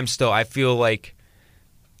same time, still, I feel like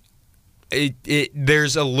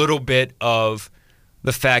there's a little bit of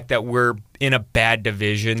the fact that we're in a bad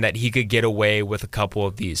division that he could get away with a couple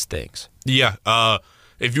of these things. Yeah.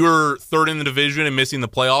 If you were third in the division and missing the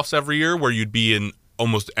playoffs every year, where you'd be in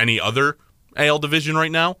almost any other AL division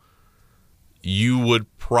right now, you would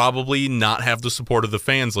probably not have the support of the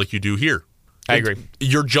fans like you do here. I agree.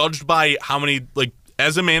 You're judged by how many, like,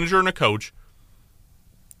 as a manager and a coach,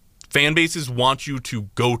 fan bases want you to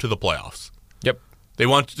go to the playoffs. Yep. They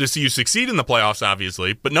want to see you succeed in the playoffs,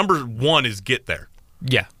 obviously, but number one is get there.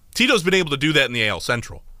 Yeah. Tito's been able to do that in the AL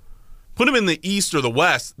Central. Put him in the East or the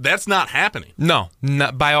West, that's not happening. No,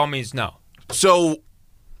 by all means, no. So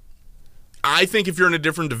I think if you're in a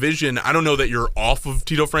different division, I don't know that you're off of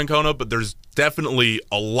Tito Francona, but there's definitely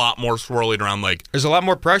a lot more swirling around. Like, there's a lot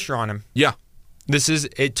more pressure on him. Yeah.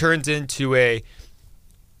 It turns into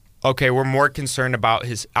okay, we're more concerned about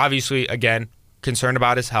his, obviously, again, concerned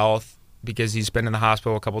about his health because he's been in the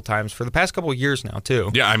hospital a couple times for the past couple of years now,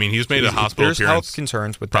 too. Yeah, I mean, he's made a hospital there's appearance. Health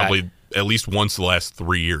concerns with probably that. At least once the last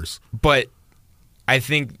 3 years. But I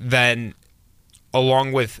think then,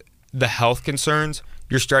 along with the health concerns,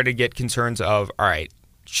 you're starting to get concerns of, all right,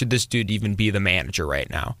 should this dude even be the manager right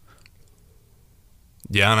now?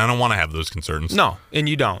 Yeah, and I don't want to have those concerns. No, and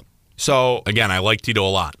you don't. So again, I like Tito a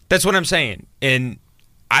lot. That's what I'm saying. And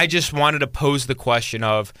I just wanted to pose the question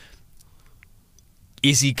of,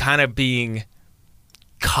 is he kind of being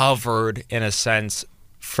covered in a sense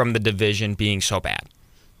from the division being so bad?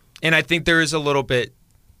 And I think there is a little bit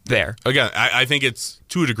there. Again, I think it's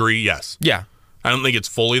to a degree, yes. Yeah. I don't think it's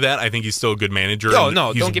fully that. I think he's still a good manager. Oh,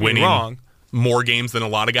 no, don't get me wrong. More games than a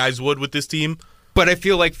lot of guys would with this team. But I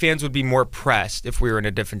feel like fans would be more pressed if we were in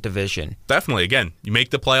a different division. Definitely. Again, you make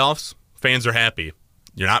the playoffs, fans are happy.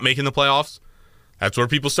 You're not making the playoffs, that's where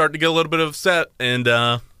people start to get a little bit upset.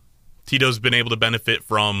 And Tito's been able to benefit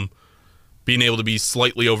from being able to be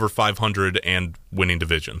slightly over 500 and winning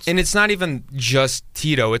divisions. And it's not even just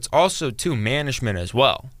Tito. It's also, too, management as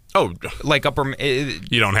well. Oh, like upper.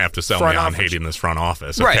 You don't have to sell me on hating this front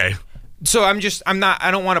office, okay? Right. So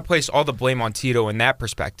I don't want to place all the blame on Tito in that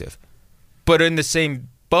perspective. But in the same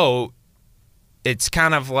boat, it's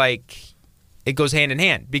kind of like it goes hand in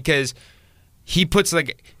hand because he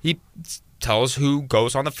tells who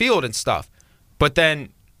goes on the field and stuff. But then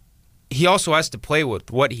he also has to play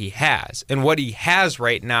with what he has. And what he has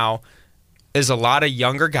right now is a lot of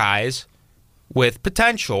younger guys with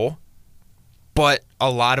potential, but a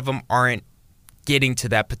lot of them aren't getting to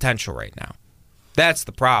that potential right now. That's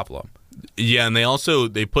the problem. Yeah, and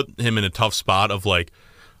they put him in a tough spot of like,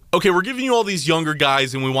 okay, we're giving you all these younger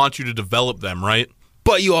guys and we want you to develop them, right?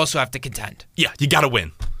 But you also have to contend. Yeah, you got to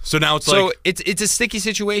win. So now it's it's a sticky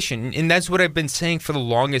situation, and that's what I've been saying for the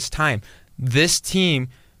longest time. This team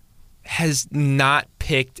has not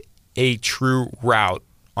picked a true route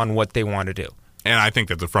on what they want to do. And I think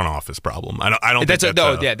that's a front office problem. I don't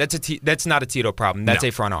think that's not a Tito problem. That's a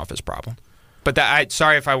front office problem. But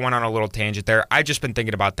sorry if I went on a little tangent there. I've just been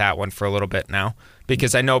thinking about that one for a little bit now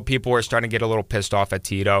because I know people are starting to get a little pissed off at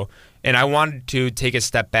Tito, and I wanted to take a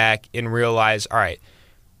step back and realize, all right,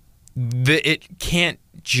 it can't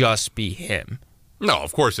just be him. No,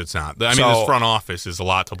 of course it's not. I mean, this front office is a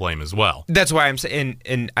lot to blame as well. That's why I'm saying,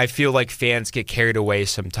 and I feel like fans get carried away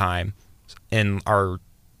sometimes and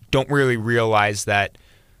don't really realize that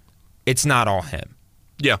it's not all him.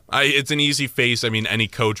 Yeah, it's an easy face. I mean, any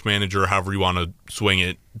coach, manager, however you want to swing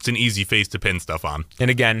it, it's an easy face to pin stuff on.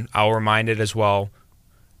 And again, I'll remind it as well,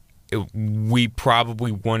 we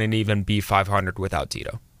probably wouldn't even be 500 without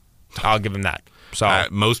Tito. I'll give him that. So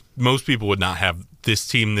most people would not have this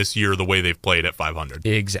team this year the way they've played at 500.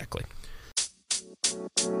 Exactly.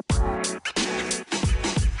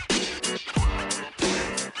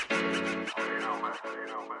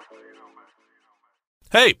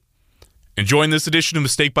 Hey, enjoying this edition of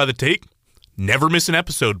Mistake by the Take? Never miss an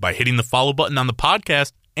episode by hitting the follow button on the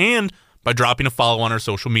podcast and by dropping a follow on our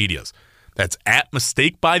social medias. That's at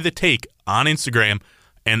Mistake by the Take on Instagram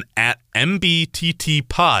and at MBTT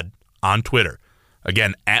Pod on Twitter.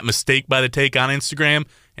 Again, at Mistake by the Take on Instagram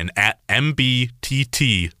and at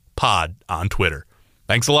MBTT Pod on Twitter.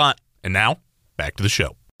 Thanks a lot. And now, back to the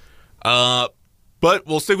show. But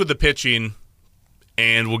we'll stick with the pitching,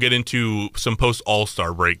 and we'll get into some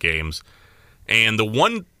post-All-Star break games. And the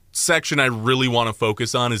one section I really want to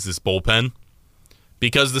focus on is this bullpen,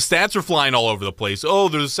 because the stats are flying all over the place. Oh,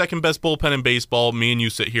 they're the second best bullpen in baseball. Me and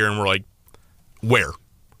you sit here and we're like, where?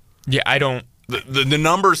 Yeah, I don't. The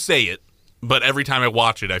numbers say it, but every time I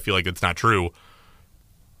watch it, I feel like it's not true.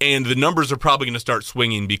 And the numbers are probably going to start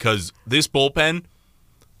swinging because this bullpen,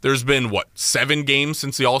 there's been, 7 games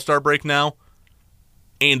since the All-Star break now?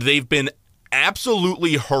 And they've been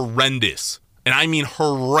absolutely horrendous. And I mean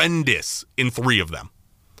horrendous in 3 of them.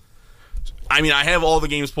 I mean, I have all the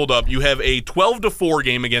games pulled up. You have a 12-4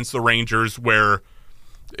 game against the Rangers where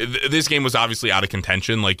this game was obviously out of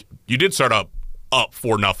contention. Like, you did start up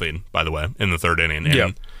 4-0, by the way, in the third inning.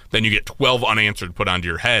 And then you get 12 unanswered put onto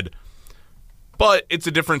your head. But it's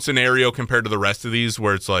a different scenario compared to the rest of these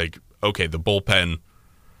where it's like, okay, the bullpen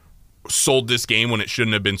sold this game when it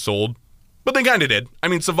shouldn't have been sold. But they kind of did. I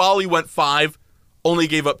mean, Savali went 5, only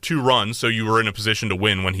gave up 2 runs, so you were in a position to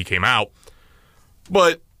win when he came out.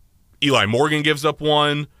 But Eli Morgan gives up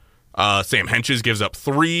 1. Sam Henches gives up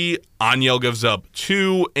 3. Aniel gives up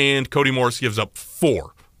 2. And Cody Morris gives up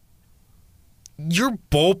 4. Your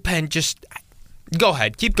bullpen just... Go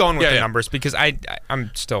ahead. Keep going with the numbers because I'm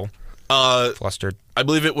still flustered. I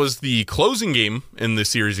believe it was the closing game in the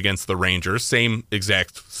series against the Rangers. Same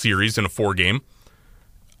exact series in a 4-game.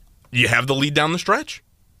 You have the lead down the stretch.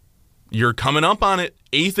 You're coming up on it.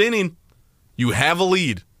 8th inning. You have a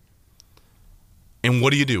lead. And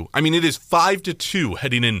what do? I mean, it is 5-2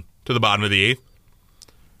 heading in to the bottom of the 8th.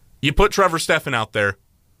 You put Trevor Stephan out there.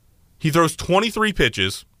 He throws 23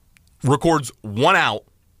 pitches, records 1 out,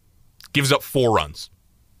 gives up 4 runs.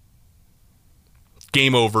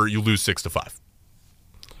 Game over. You lose 6-5.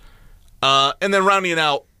 And then rounding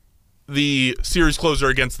out the series closer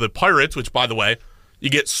against the Pirates, which, by the way,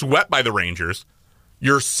 you get swept by the Rangers.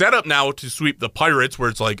 You're set up now to sweep the Pirates, where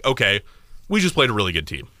it's like, okay, we just played a really good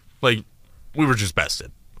team. Like, we were just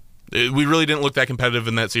bested. We really didn't look that competitive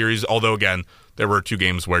in that series, although, again, there were 2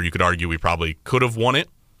 games where you could argue we probably could have won it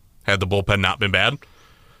had the bullpen not been bad.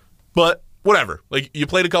 But whatever. Like, you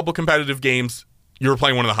played a couple competitive games. You were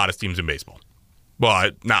playing one of the hottest teams in baseball.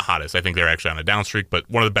 Well, not hottest. I think they're actually on a down streak, but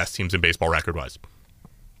one of the best teams in baseball record-wise.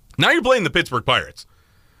 Now you're playing the Pittsburgh Pirates.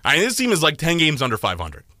 I mean, this team is like 10 games under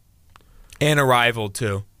 500. And a rival,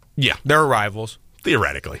 too. Yeah. They're rivals.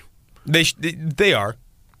 Theoretically. They are.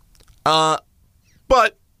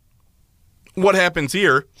 But what happens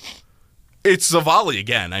here, it's Savali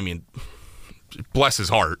again. I mean, bless his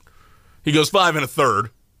heart. He goes 5 1/3,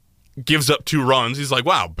 gives up 2 runs. He's like,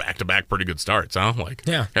 wow, back-to-back pretty good starts, huh? Like,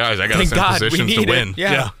 guys, I got us in positions to win.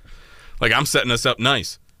 Yeah. Like, I'm setting us up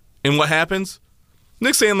nice. And what happens?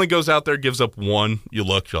 Nick Sandlin goes out there, gives up 1. You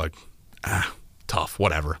look, you're like, tough,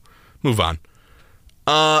 whatever. Move on.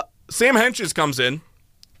 Sam Henches comes in,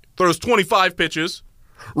 throws 25 pitches,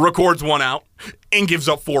 records 1 out, and gives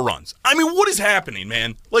up 4 runs. I mean, what is happening,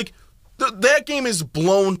 man? Like, that game is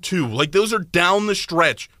blown too. Like, those are down the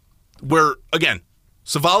stretch where, again,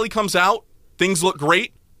 Savali comes out, things look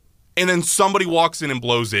great, and then somebody walks in and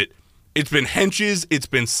blows it. It's been Henches, it's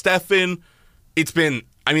been Stephan, it's been,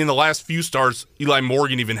 I mean, the last few starts, Eli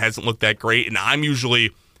Morgan even hasn't looked that great, and I'm usually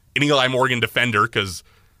an Eli Morgan defender because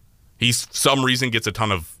he, some reason, gets a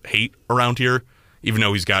ton of hate around here, even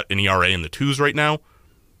though he's got an ERA in the 2s right now.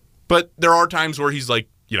 But there are times where he's like,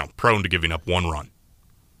 prone to giving up 1 run.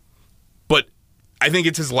 But I think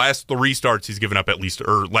it's his last 3 starts he's given up at least,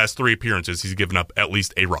 or last 3 appearances he's given up at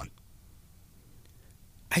least a run.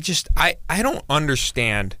 I don't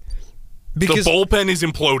understand. Because the bullpen is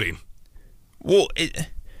imploding. Well,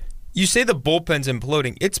 you say the bullpen's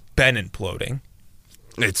imploding. It's been imploding.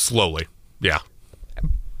 It's slowly, yeah.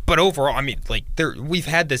 But overall, I mean, like, we've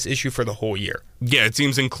had this issue for the whole year. Yeah, it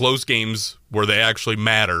seems in close games where they actually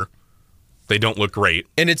matter, they don't look great.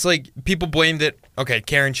 And it's like, people blamed it. Okay,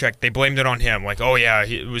 Karinchak, they blamed it on him. Like, oh, yeah,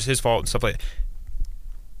 it was his fault and stuff like that.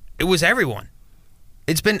 It was everyone.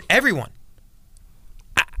 It's been everyone.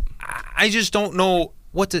 I just don't know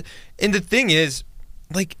what to... And the thing is,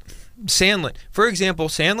 like, Sandlin. For example,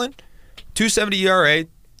 Sandlin, 2.70 ERA,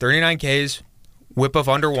 39 Ks, whip of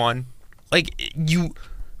under 1. Like,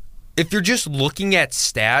 if you're just looking at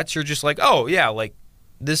stats, you're just like, oh, yeah, like,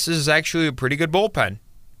 this is actually a pretty good bullpen.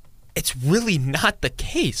 It's really not the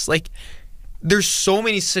case. Like, there's so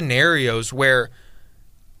many scenarios where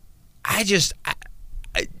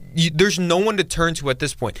there's no one to turn to at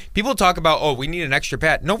this point. People talk about, oh, we need an extra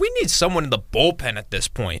bat. No, we need someone in the bullpen at this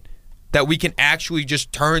point that we can actually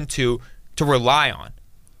just turn to rely on.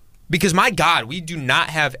 Because, my God, we do not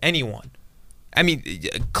have anyone. I mean,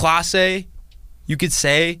 Clase, you could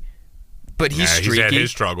say, but he's streaky. He's had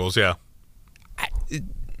his struggles, yeah.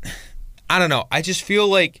 I don't know. I just feel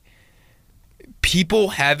like people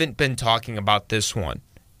haven't been talking about this one.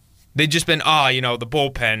 They've just been, the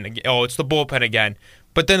bullpen. Oh, it's the bullpen again.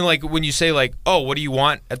 But then, like, when you say, like, oh, what do you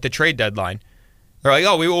want at the trade deadline? They're like,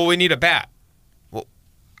 oh, we need a bat. Well,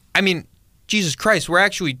 I mean, Jesus Christ, we're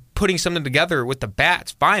actually putting something together with the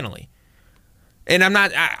bats, finally. And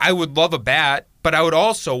I would love a bat, but I would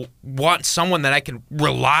also want someone that I can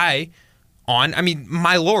rely on. I mean,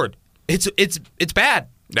 my Lord, it's bad.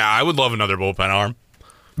 Yeah, I would love another bullpen arm.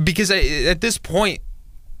 Because at this point,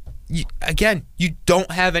 you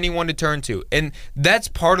don't have anyone to turn to. And that's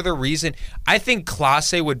part of the reason I think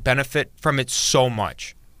Clase would benefit from it so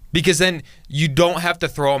much. Because then you don't have to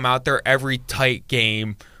throw him out there every tight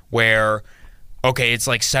game where, okay, it's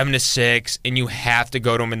like 7-6 and you have to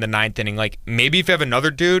go to him in the 9th inning. Like maybe if you have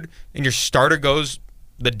another dude and your starter goes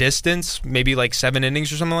the distance, maybe like 7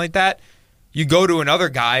 innings or something like that, you go to another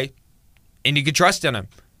guy and you can trust in him.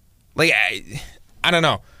 Like, I don't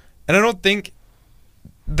know. And I don't think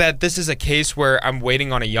that this is a case where I'm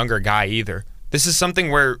waiting on a younger guy either. This is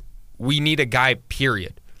something where we need a guy,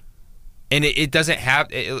 period. And it doesn't have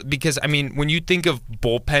because, I mean, when you think of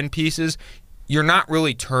bullpen pieces, you're not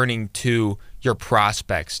really turning to your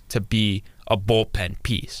prospects to be a bullpen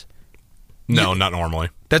piece. No, not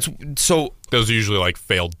normally. That's so. Those are usually like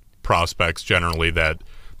failed prospects generally that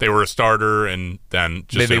they were a starter and then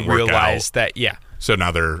just they didn't work realized out. That, yeah. So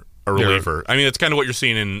now they're a reliever. I mean, it's kind of what you're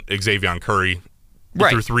seeing in Xavier Curry. He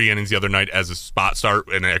threw 3 innings the other night as a spot start,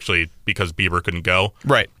 and actually because Bieber couldn't go.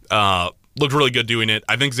 Right. Looked really good doing it.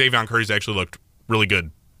 I think Xavier Curry's actually looked really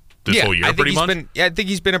good this whole year, pretty much. I think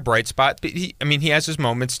he's been a bright spot. He has his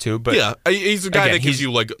moments too, but yeah, he's a guy that gives you,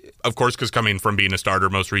 like, of course, because coming from being a starter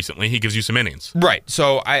most recently, he gives you some innings. Right.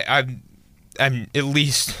 So I'm at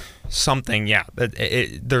least something. Yeah,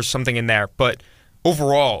 there's something in there. But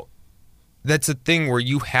overall, that's a thing where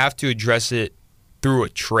you have to address it through a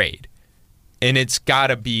trade, and it's got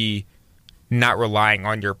to be not relying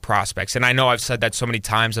on your prospects. And I know I've said that so many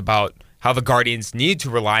times about how the Guardians need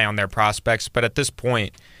to rely on their prospects, but at this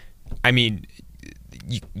point, I mean,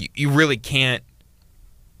 you really can't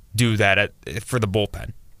do that for the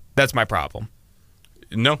bullpen. That's my problem.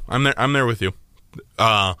 No, I'm there with you.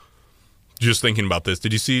 Just thinking about this,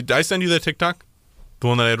 did I send you that TikTok? The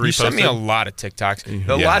one that I had reposted? You sent me a lot of TikToks.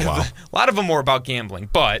 A lot of them were about gambling,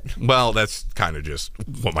 but... Well, that's kind of just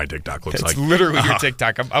what my TikTok looks like. It's literally your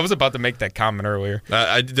TikTok. I was about to make that comment earlier.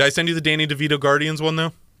 Did I send you the Danny DeVito Guardians one,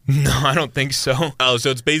 though? No, I don't think so. Oh, so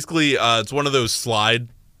it's basically, it's one of those slide,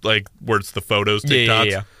 like, where it's the photos TikToks.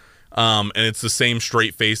 Yeah. And it's the same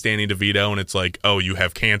straight-faced Danny DeVito, and it's like, oh, you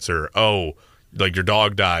have cancer. Oh, like, your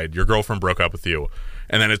dog died. Your girlfriend broke up with you.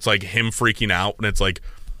 And then it's like him freaking out, and it's like,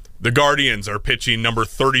 the Guardians are pitching number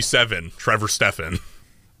 37, Trevor Stephan.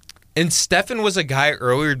 And Stephan was a guy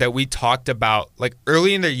earlier that we talked about, like,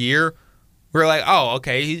 early in the year. We were like, oh,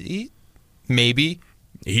 okay, he maybe.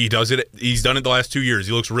 He does it. He's done it the last 2 years.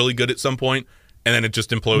 He looks really good at some point, and then it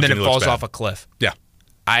just implodes. And then it falls off a cliff. Yeah.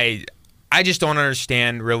 I just don't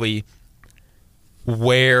understand really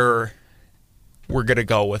where we're going to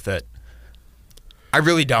go with it. I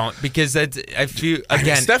really don't, because I feel,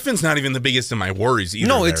 again... Stephan's not even the biggest of my worries either.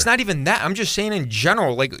 No, it's not even that. I'm just saying in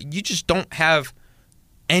general, like, you just don't have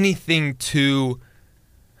anything to...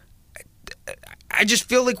 I just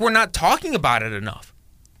feel like we're not talking about it enough.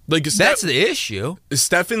 Like, that's the issue.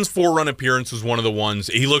 Stephan's 4-run appearance was one of the ones...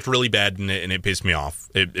 He looked really bad in it, and it pissed me off.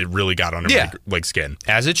 It really got under my skin.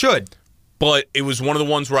 As it should. But it was one of the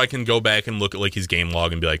ones where I can go back and look at, like, his game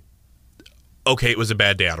log and be like, okay, it was a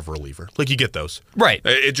bad day out of a reliever. Like, you get those. Right.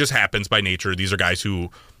 It just happens by nature. These are guys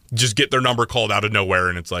who just get their number called out of nowhere,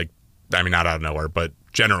 and it's like, I mean, not out of nowhere, but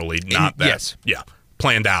generally not that. Yes. Yeah.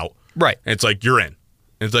 Planned out. Right. And it's like, you're in. And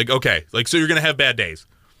it's like, okay. Like, so you're going to have bad days.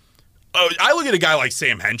 I look at a guy like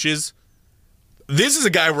Sam Henches. This is a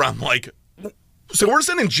guy where I'm like, so we're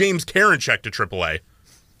sending James Karinchak to AAA.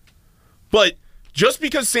 But just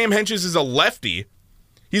because Sam Henches is a lefty,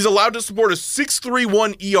 he's allowed to support a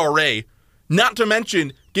 6.31 ERA, not to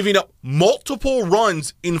mention giving up multiple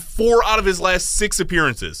runs in 4 out of his last 6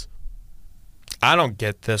 appearances. I don't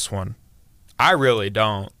get this one. I really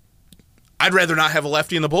don't. I'd rather not have a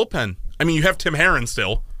lefty in the bullpen. I mean, you have Tim Herron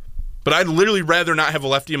still, but I'd literally rather not have a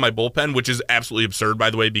lefty in my bullpen, which is absolutely absurd, by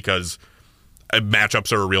the way, because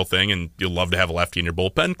matchups are a real thing, and you'll love to have a lefty in your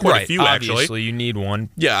bullpen. Quite a few, actually. Obviously, you need one.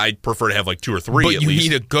 Yeah, I'd prefer to have like 2 or 3 but at you least.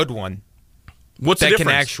 need a good one. What's the difference?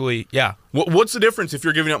 That can actually, yeah. What's the difference if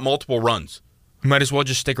you're giving up multiple runs? You might as well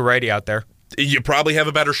just stick a righty out there. You probably have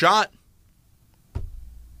a better shot.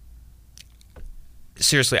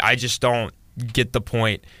 Seriously, I just don't get the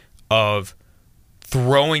point of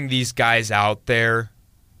throwing these guys out there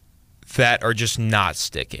that are just not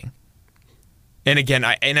sticking. And again,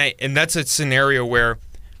 and that's a scenario where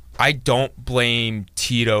I don't blame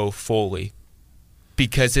Tito fully,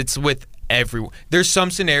 because it's with everyone. There's some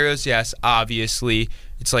scenarios, yes, obviously.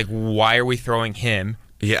 It's like, why are we throwing him?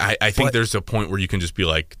 Yeah, I think there's a point where you can just be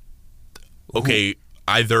like, okay,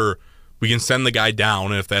 either we can send the guy down,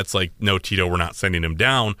 and if that's like, no, Tito, we're not sending him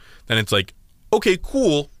down, then it's like, okay,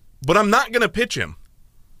 cool, but I'm not going to pitch him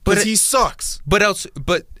because he sucks. But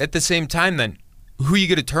at the same time, then, who are you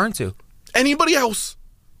going to turn to? Anybody else.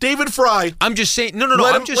 David Fry. I'm just saying. No.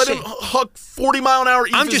 Let I'm him, just let saying. him huck 40-mile-an-hour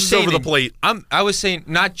I'm just saying over the plate. I was saying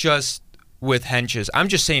not just with Henches. I'm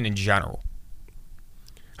just saying in general.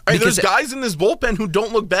 There's guys in this bullpen who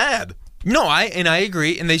don't look bad. No, I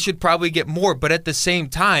agree, and they should probably get more. But at the same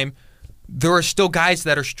time, there are still guys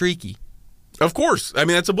that are streaky. Of course. I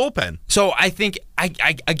mean, that's a bullpen. So I think,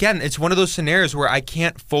 again, it's one of those scenarios where I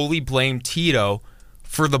can't fully blame Tito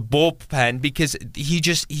for the bullpen because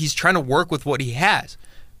he's trying to work with what he has.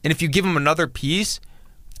 And if you give him another piece,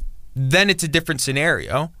 then it's a different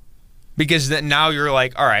scenario because then now you're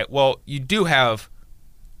like, all right, well, you do have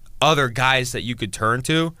other guys that you could turn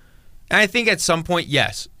to. And I think at some point,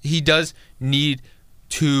 yes, he does need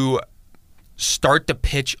to start to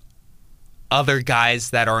pitch other guys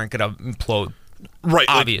that aren't going to implode. Right.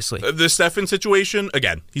 Obviously. Like the Stefan situation,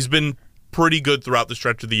 again, he's been pretty good throughout the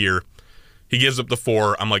stretch of the year. He gives up the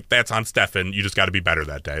 4. I'm like, that's on Stefan. You just got to be better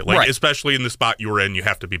that day. Like, right. Especially in the spot you were in, you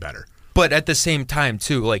have to be better. But at the same time,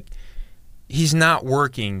 too, like, he's not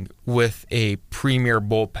working with a premier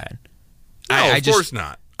bullpen. No, of course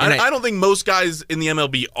not. I don't think most guys in the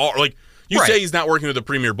MLB are. Like, you right. say he's not working with a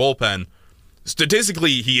premier bullpen.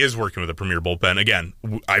 Statistically, he is working with a premier bullpen. Again,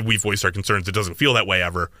 we've voiced our concerns. It doesn't feel that way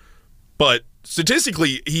ever. But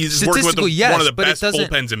statistically, he's working with one of the best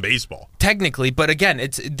bullpens in baseball. Technically, but again,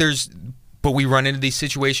 but we run into these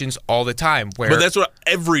situations all the time. But that's what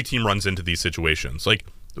every team runs into these situations. Like,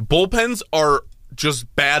 bullpens are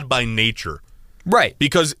just bad by nature. Right.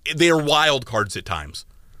 Because they are wild cards at times.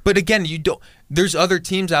 But again, there's other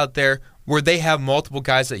teams out there where they have multiple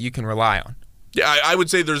guys that you can rely on. Yeah, I would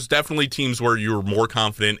say there's definitely teams where you're more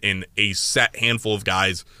confident in a set handful of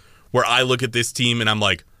guys where I look at this team and I'm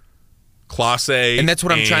like, Clase. And that's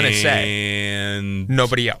what I'm trying to say. And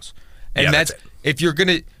nobody else. And yeah, that's if you're going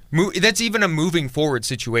to move, that's even a moving forward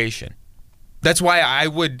situation. That's why I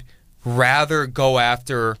would rather go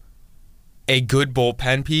after a good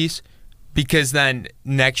bullpen piece because then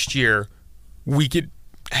next year we could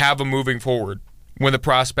have a moving forward when the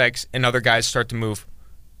prospects and other guys start to move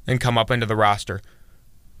and come up into the roster.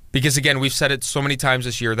 Because again, we've said it so many times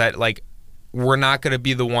this year that like we're not going to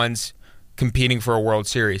be the ones competing for a World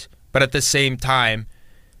Series. But at the same time,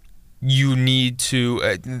 you need to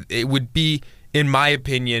it would be, in my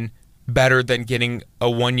opinion, better than getting a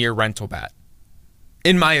 1-year rental bat.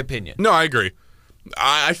 In my opinion. No, I agree.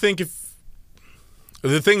 I think if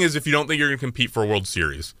you don't think you're going to compete for a World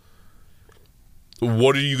Series,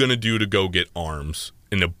 what are you going to do to go get arms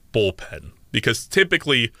in a bullpen? Because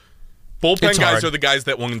typically, bullpen guys are the guys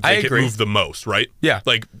that want to get moved the most, right? Yeah.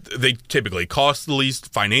 Like, they typically cost the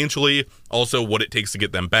least financially. Also, what it takes to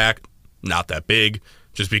get them back, not that big,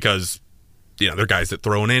 just because, they're guys that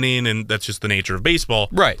throw an inning, and that's just the nature of baseball.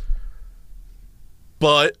 Right.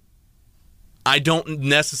 But I don't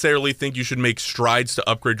necessarily think you should make strides to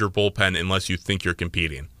upgrade your bullpen unless you think you're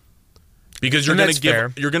competing. Because you're going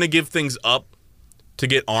to give things up to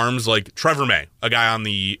get arms like Trevor May, a guy on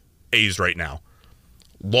the A's right now.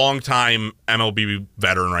 Long-time MLB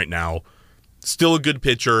veteran right now. Still a good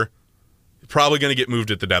pitcher. Probably going to get moved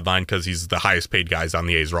at the deadline because he's the highest-paid guys on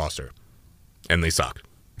the A's roster. And they suck.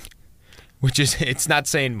 It's not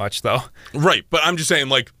saying much, though. Right, but I'm just saying,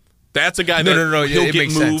 like, that's a guy that he'll it get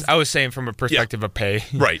makes moved. sense. I was saying from a perspective of pay.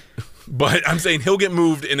 Right. But I'm saying he'll get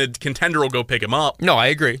moved and a contender will go pick him up. No, I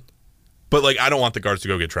agree. But, like, I don't want the Guards to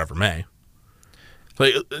go get Trevor May.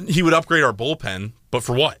 Like, he would upgrade our bullpen, but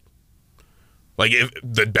for what? Like, if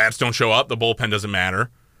the bats don't show up, the bullpen doesn't matter.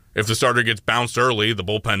 If the starter gets bounced early, the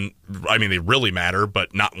bullpen, they really matter,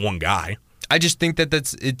 but not one guy. I just think that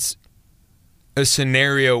it's a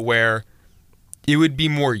scenario where it would be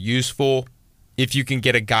more useful if you can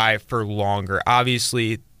get a guy for longer.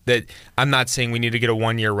 Obviously, that I'm not saying we need to get a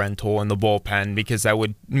 1-year rental in the bullpen because that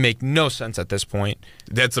would make no sense at this point.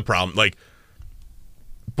 That's the problem. Like,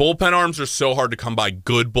 bullpen arms are so hard to come by,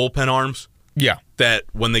 good bullpen arms. Yeah. That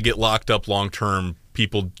when they get locked up long term,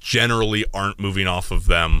 people generally aren't moving off of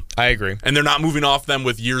them. I agree. And they're not moving off them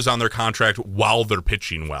with years on their contract while they're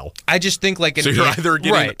pitching well. I just think like so you're either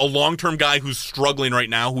getting a long-term guy who's struggling right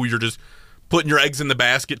now who you're just putting your eggs in the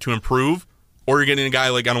basket to improve, or you're getting a guy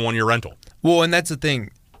like on a 1-year rental. Well, and that's the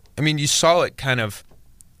thing. You saw it kind of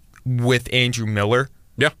with Andrew Miller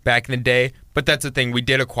back in the day, but that's the thing. We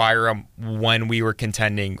did acquire him when we were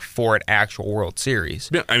contending for an actual World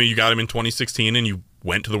Series. Yeah, you got him in 2016 and you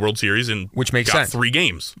went to the World Series and which makes got sense. 3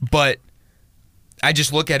 games. But I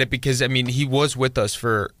just look at it because, he was with us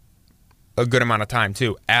for a good amount of time,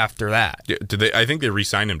 too, after that. Yeah, I think they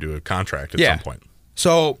re-signed him to a contract at some point.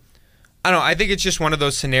 So, I don't know. I think it's just one of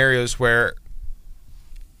those scenarios where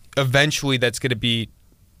eventually that's going to be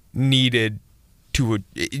needed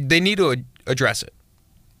they need to address it.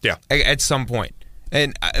 Yeah. At some point.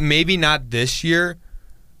 And maybe not this year,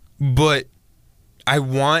 but I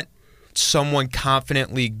want someone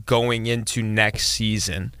confidently going into next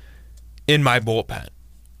season in my bullpen.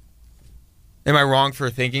 Am I wrong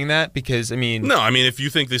for thinking that? Because, I mean... No, I mean, if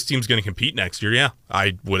you think this team's going to compete next year, yeah.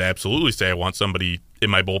 I would absolutely say I want somebody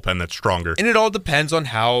in my bullpen that's stronger. And it all depends on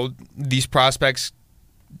how these prospects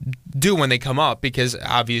do when they come up, because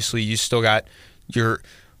obviously you still got your...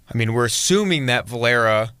 I mean, we're assuming that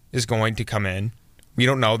Valera is going to come in. We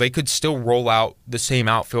don't know. They could still roll out the same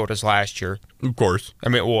outfield as last year. Of course. I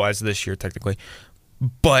mean, well, as this year, technically.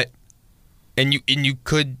 But... And you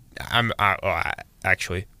could...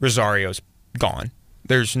 actually, Rosario's gone.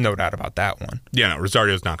 There's no doubt about that one. Yeah, no,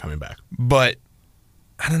 Rosario's not coming back. But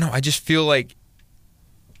I don't know. I just feel like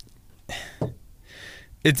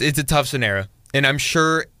it's a tough scenario, and I'm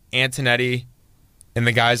sure Antonetti and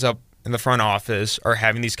the guys up in the front office are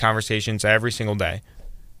having these conversations every single day.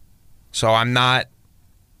 So I'm not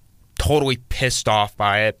totally pissed off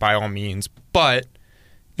by it by all means, but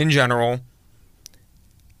in general,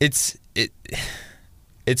 it's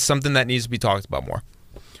something that needs to be talked about more.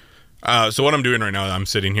 So what I'm doing right now, I'm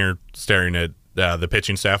sitting here staring at the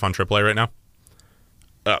pitching staff on AAA right now.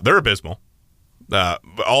 They're abysmal.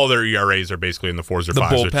 All their ERAs are basically in the 4s or 5s.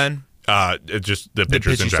 The bullpen? Just the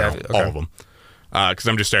pitchers in general, staff, okay. all of them. Because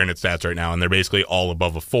I'm just staring at stats right now, and they're basically all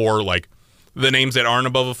above a 4. Like, the names that aren't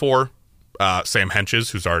above a 4, Sam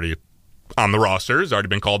Henches, who's already on the roster, has already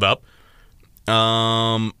been called up.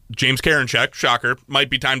 James Karinchak, shocker. Might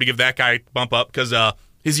be time to give that guy a bump up, because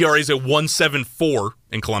his ERA is at 1.74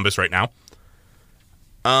 in Columbus right now.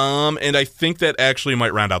 And I think that actually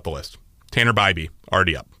might round out the list. Tanner Bybee,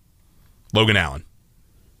 already up. Logan Allen,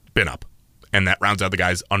 been up. And that rounds out the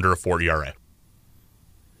guys under a 4 ERA.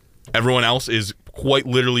 Everyone else is quite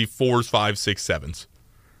literally 4s, 5s, 6s, 7s.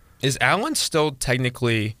 Is Allen still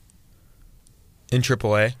technically in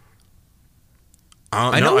AAA?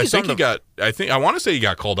 I know. I want to say he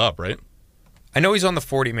got called up, right? I know he's on the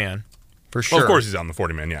 40-man. For sure. Well, of course he's on the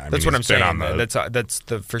 40-man, yeah. That's what I'm saying. That's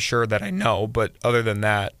the for sure that I know, but other than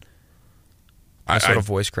that, I sort of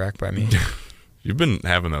voice crack by me. You've been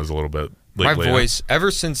having those a little bit lately. My voice,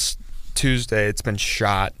 ever since Tuesday, it's been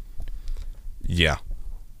shot. Yeah.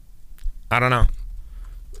 I don't know.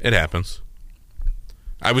 It happens.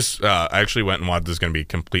 I actually went and watched, this is going to be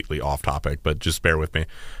completely off topic, but just bear with me.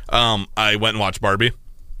 I went and watched Barbie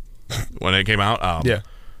when it came out. Yeah.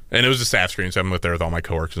 And it was a staff screen, so I'm there with all my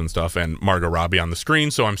coworkers and stuff, and Margot Robbie on the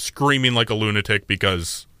screen, so I'm screaming like a lunatic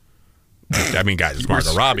because, I mean, guys, it's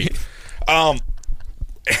Margot Robbie.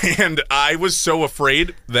 And I was so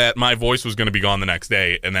afraid that my voice was going to be gone the next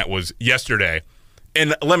day, and that was yesterday.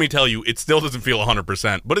 And let me tell you, it still doesn't feel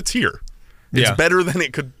 100%, but it's here. It's better than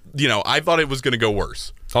it could, I thought it was going to go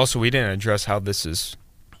worse. Also, we didn't address how this is,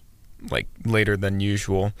 like, later than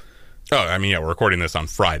usual. Oh, I mean, yeah, we're recording this on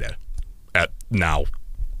Friday at now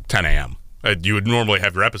 10 a.m. You would normally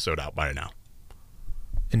have your episode out by now.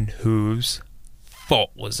 And whose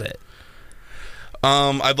fault was it?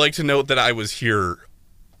 I'd like to note that I was here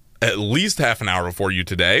at least half an hour before you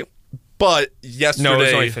today, but yesterday... No, it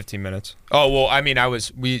was only 15 minutes. Oh, well, I mean,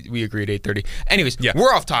 we agreed 8:30. Anyways,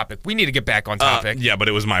 We're off topic. We need to get back on topic. Yeah, but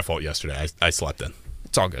it was my fault yesterday. I slept in.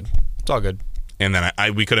 It's all good. It's all good. And then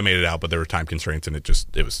we could have made it out, but there were time constraints, and it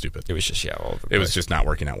was stupid. It was just, all over the place. It was just not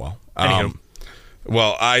working out well. Anywho.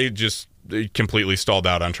 Well, I just completely stalled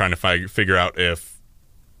out on trying to figure out if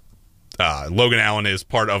Logan Allen is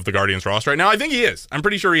part of the Guardians roster right now. I think he is. I'm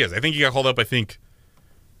pretty sure he is. I think he got called up. I think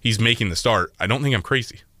he's making the start. I don't think I'm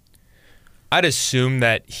crazy. I'd assume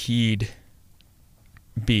that he'd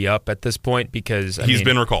be up at this point because he's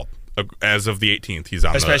been recalled. As of the 18th, he's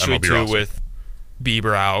on the MLB roster. Especially, too, with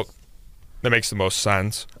Bieber out. That makes the most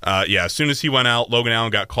sense. Yeah, as soon as he went out, Logan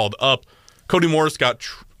Allen got called up. Cody Morris got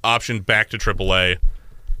optioned back to AAA.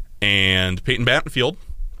 And Peyton Battenfield,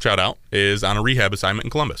 shout out, is on a rehab assignment in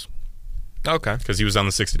Columbus. Okay. Because he was on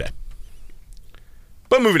the 60-day.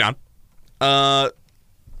 But moving on.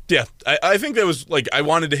 Yeah, I think that was, I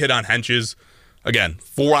wanted to hit on Henches. Again,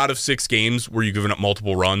 4 out of 6 games where you're giving up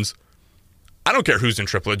multiple runs. I don't care who's in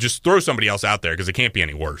AAA. Just throw somebody else out there because it can't be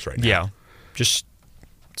any worse right now. Yeah. It's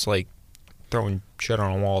like throwing shit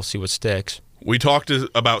on a wall, see what sticks. We talked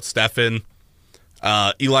about Stefan.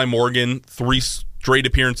 Eli Morgan, 3 straight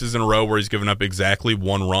appearances in a row where he's given up exactly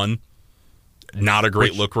 1 run. Not a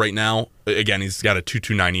great look right now. Again, he's got a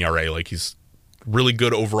 2.29 ERA. He's really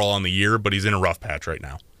good overall on the year, but he's in a rough patch right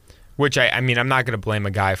now. Which, I'm not going to blame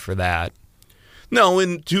a guy for that. No,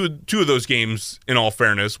 and two of those games, in all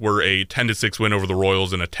fairness, were a 10-6 win over the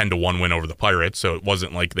Royals and a 10-1 win over the Pirates, so it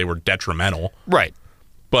wasn't like they were detrimental. Right.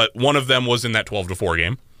 But one of them was in that 12-4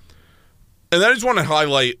 game. And then I just want to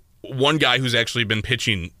highlight one guy who's actually been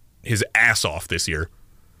pitching his ass off this year.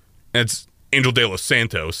 And it's Angel De Los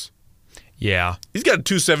Santos. Yeah. He's got a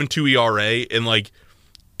 2.72 ERA, and, like,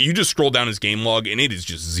 you just scroll down his game log, and it is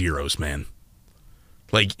just zeros, man.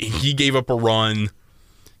 Like, he gave up a run.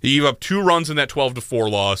 He gave up 2 runs in that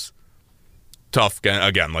 12-4 loss. Tough.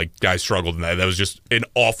 Again, like, guys struggled in that. That was just an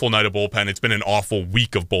awful night of bullpen. It's been an awful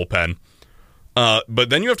week of bullpen. But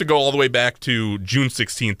then you have to go all the way back to June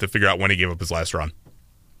 16th to figure out when he gave up his last run.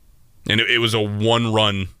 And it was a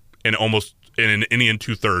 1-run in an inning and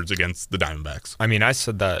 2/3 against the Diamondbacks. I mean, I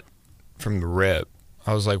said that from the rip.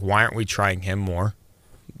 I was like, why aren't we trying him more?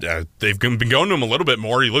 They've been going to him a little bit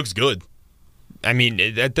more. He looks good. I mean,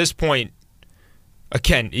 at this point,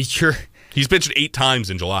 again, he's pitched 8 times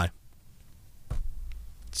in July.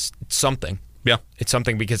 It's something. Yeah. It's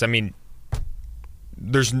something because, I mean,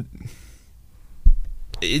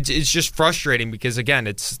 it's just frustrating because,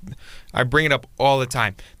 again, I bring it up all the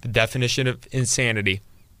time. The definition of insanity.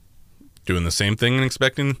 Doing the same thing and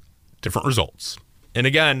expecting different results. And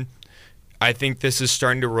again, I think this is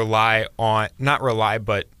starting to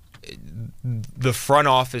but the front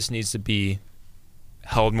office needs to be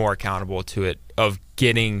held more accountable to it, of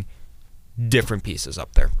getting different pieces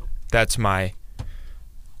up there. That's my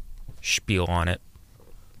spiel on it.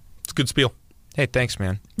 It's a good spiel. Hey, thanks,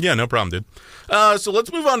 man. Yeah, no problem, dude. So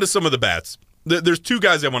let's move on to some of the bats. There's 2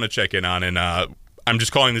 guys I want to check in on, and I'm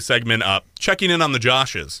just calling this segment checking in on the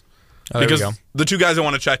Joshes. Because the 2 guys I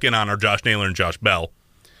want to check in on are Josh Naylor and Josh Bell.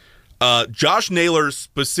 Josh Naylor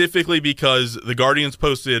specifically because the Guardians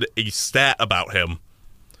posted a stat about him,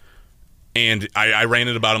 and I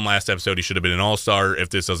ranted about him last episode. He should have been an all-star. If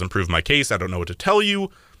this doesn't prove my case, I don't know what to tell you.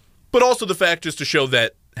 But also the fact just to show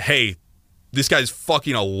that, hey, this guy's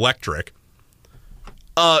fucking electric.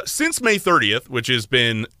 Since May 30th, which has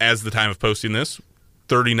been, as the time of posting this,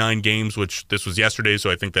 39 games, which this was yesterday, so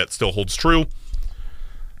I think that still holds true.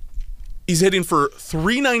 He's hitting for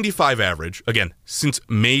 .395 average. Again, since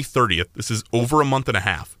May 30th. This is over a month and a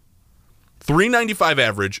half. .395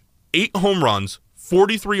 average, 8 home runs,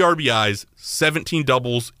 43 RBIs, 17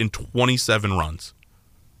 doubles, and 27 runs.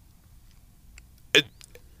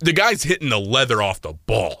 The guy's hitting the leather off the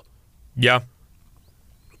ball. Yeah.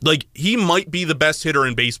 Like, he might be the best hitter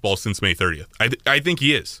in baseball since May 30th. I think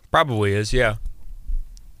he is. Probably is, yeah.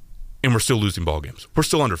 And we're still losing ball games. We're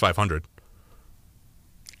still under 500.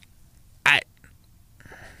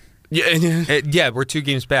 Yeah, we're 2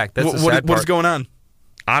 games back. That's the sad part. What is going on?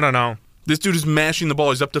 I don't know. This dude is mashing the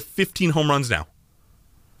ball. He's up to 15 home runs now.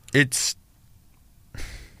 It's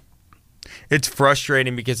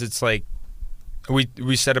frustrating because it's like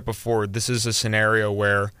we said it before. This is a scenario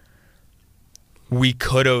where we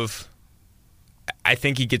could have. I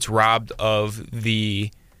think he gets robbed of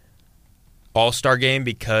the All-Star game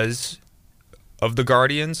because of the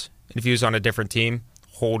Guardians. And if he was on a different team,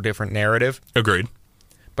 whole different narrative. Agreed.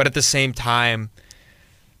 But at the same time,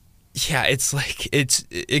 yeah, it's like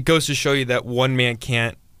it goes to show you that one man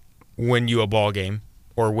can't win you a ball game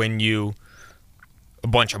or win you a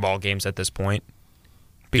bunch of ball games at this point.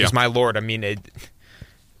 Because my lord, I mean,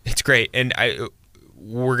 it's great, and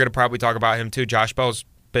we're gonna probably talk about him too. Josh Bell's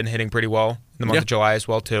been hitting pretty well in the month of July as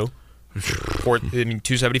well too.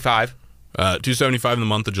 275. 275 in the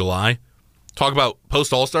month of July. Talk about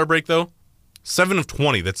post All-Star break though. 7 of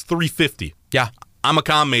 20. That's 350. Yeah. I'm a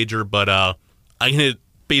comm major, but I can hit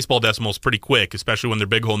baseball decimals pretty quick, especially when they're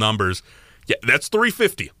big hole numbers. Yeah, that's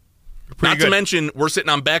 350. Not to mention, we're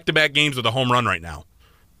sitting on back-to-back games with a home run right now.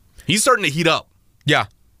 He's starting to heat up. Yeah,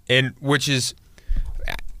 and which is,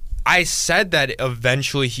 I said that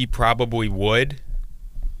eventually he probably would.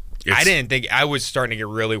 I didn't think, I was starting to get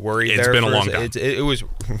really worried. It's been a long time. It was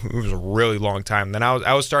a really long time. Then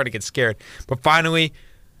I was starting to get scared. But finally,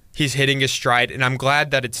 he's hitting his stride, and I'm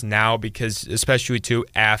glad that it's now because, especially too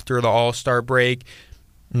after the All-Star break,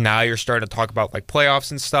 now you're starting to talk about like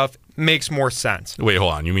playoffs and stuff. Makes more sense. Wait,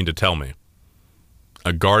 hold on. You mean to tell me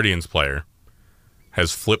a Guardians player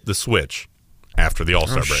has flipped the switch after the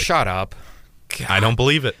All-Star break? Shut up. God. I don't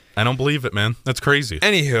believe it. I don't believe it, man. That's crazy.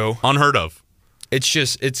 Anywho. Unheard of.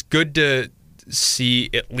 It's good to see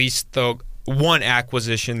at least the one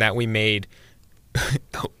acquisition that we made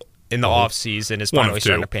in the off season is finally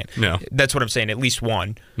starting to pan. Yeah. That's what I'm saying. At least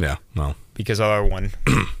one. Yeah. Well, because the other one.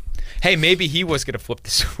 Hey, maybe he was going to flip the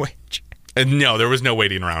switch. And no, there was no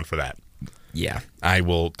waiting around for that. Yeah. I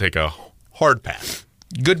will take a hard pass.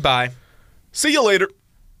 Goodbye. See you later.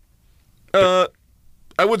 I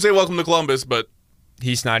would say welcome to Columbus, but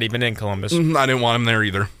he's not even in Columbus. I didn't want him there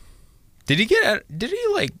either. Did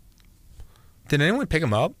anyone pick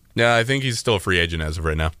him up? Yeah, I think he's still a free agent as of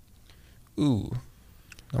right now. Ooh.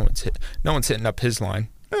 No one's hitting up his line.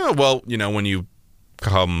 Well, when you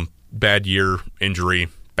come bad year, injury,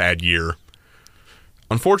 bad year.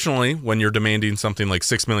 Unfortunately, when you're demanding something like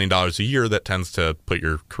 $6 million a year, that tends to put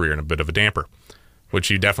your career in a bit of a damper, which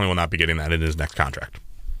he definitely will not be getting that in his next contract.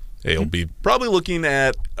 He'll be probably looking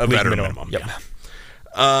at a veteran minimum. Yep.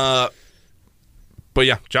 Yeah. But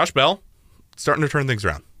yeah, Josh Bell starting to turn things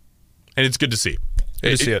around, and it's good to see.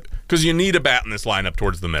 Good to see it. Because you need a bat in this lineup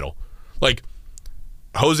towards the middle. Like,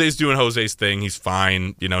 Jose's doing Jose's thing. He's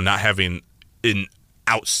fine, not having an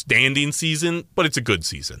outstanding season, but it's a good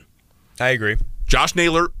season. I agree. Josh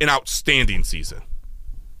Naylor, an outstanding season.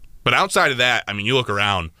 But outside of that, you look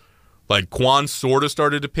around, like Quan sort of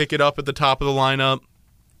started to pick it up at the top of the lineup,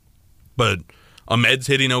 but Ahmed's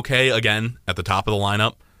hitting okay again at the top of the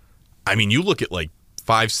lineup. You look at like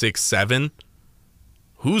 5, 6, 7.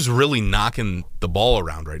 Who's really knocking the ball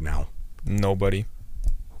around right now? Nobody.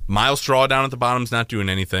 Miles Straw down at the bottom's not doing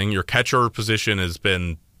anything. Your catcher position has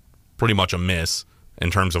been pretty much a miss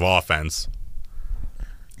in terms of offense.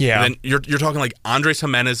 Yeah. And then you're talking like Andres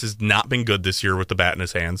Jimenez has not been good this year with the bat in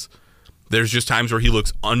his hands. There's just times where he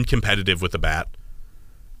looks uncompetitive with the bat.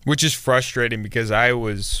 Which is frustrating because I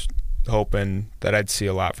was hoping that I'd see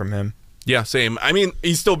a lot from him. Yeah, same.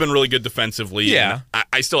 He's still been really good defensively. Yeah.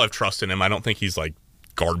 I still have trust in him. I don't think he's like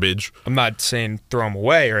garbage. I'm not saying throw him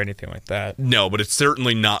away or anything like that. No, but it's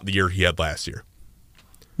certainly not the year he had last year.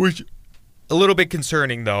 Which, a little bit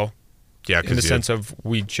concerning, though. Yeah, in the sense of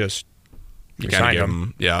we just kind of give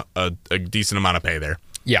him a decent amount of pay there.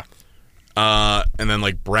 Yeah. And then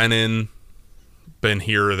like Brennan, been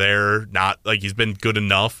here or there. Not like he's been good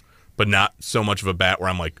enough, but not so much of a bat where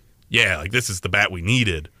I'm like, yeah, like this is the bat we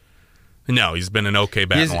needed. No, he's been an okay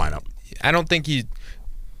bat in the lineup. I don't think he.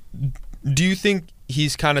 Do you think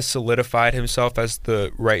he's kind of solidified himself as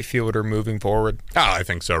the right fielder moving forward? Oh, I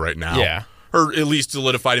think so right now. Yeah. Or at least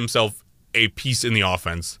solidified himself a piece in the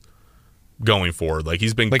offense going forward. Like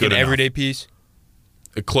he's been like good an enough. everyday piece?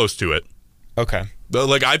 Close to it. Okay.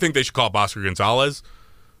 Like I think they should call up Oscar Gonzalez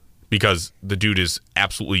because the dude is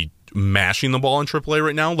absolutely mashing the ball in AAA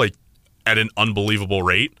right now, like at an unbelievable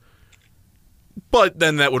rate. But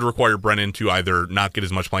then that would require Brennan to either not get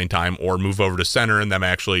as much playing time or move over to center and them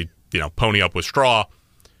actually, pony up with Straw.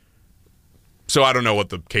 So I don't know what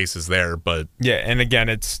the case is there, but... Yeah, and again,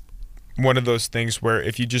 it's one of those things where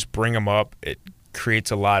if you just bring them up, it creates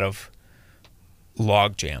a lot of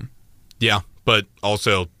logjam. Yeah, but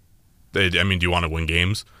also, do you want to win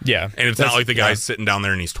games? Yeah. And it's not like the guy's sitting down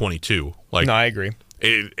there and he's 22. Like, no, I agree.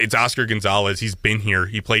 It's Oscar Gonzalez. He's been here.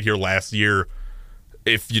 He played here last year.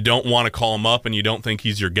 If you don't want to call him up and you don't think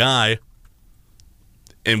he's your guy,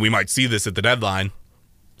 and we might see this at the deadline,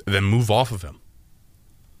 then move off of him.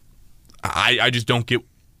 I just don't get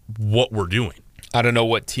what we're doing. I don't know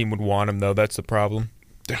what team would want him, though. That's the problem.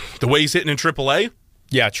 The way he's hitting in AAA?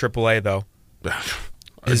 Yeah, AAA, though.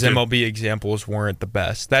 His MLB examples weren't the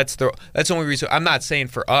best. That's the only reason. I'm not saying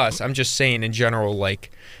for us. I'm just saying in general, like,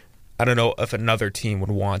 I don't know if another team would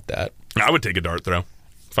want that. I would take a dart throw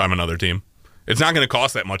if I'm another team. It's not going to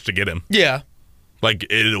cost that much to get him. Yeah. Like,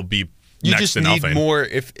 it'll be you next just to need nothing. more.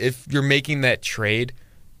 If you're making that trade,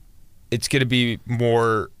 it's going to be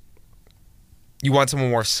more. You want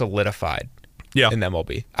someone more solidified in the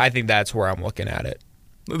MLB. I think that's where I'm looking at it.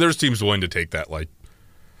 There's teams willing to take that, like,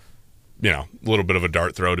 a little bit of a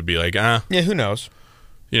dart throw to be like, Yeah, who knows?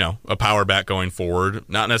 A power bat going forward.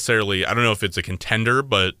 Not necessarily, I don't know if it's a contender,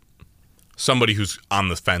 but somebody who's on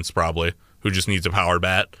the fence probably, who just needs a power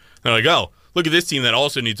bat. They're like, oh, look at this team that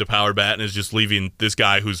also needs a power bat and is just leaving this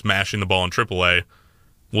guy who's mashing the ball in AAA.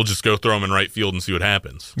 We'll just go throw him in right field and see what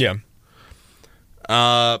happens. Yeah.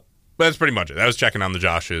 But that's pretty much it. I was checking on the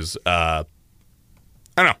Joshes. I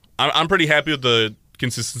don't know. I'm pretty happy with the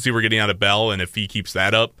consistency we're getting out of Bell, and if he keeps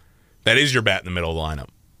that up, that is your bat in the middle of the lineup.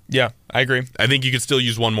 Yeah, I agree. I think you could still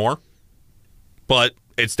use one more, but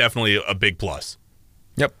it's definitely a big plus.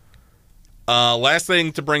 Yep. Last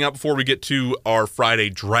thing to bring up before we get to our Friday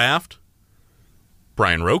draft,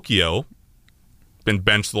 Brian Rocchio, been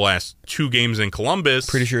benched the last 2 games in Columbus.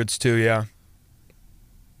 Pretty sure it's 2, yeah.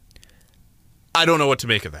 I don't know what to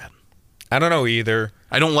make of that. I don't know either.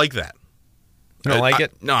 I don't like that. You don't like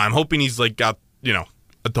it? No, I'm hoping he's like got,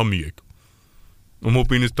 a tummy ache. I'm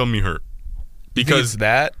hoping his tummy hurt. Because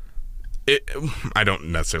that? I don't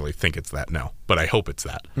necessarily think it's that, no. But I hope it's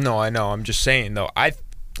that. No, I know. I'm just saying, though.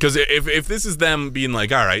 Because if this is them being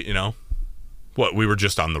like, all right, we were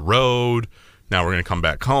just on the road. Now we're going to come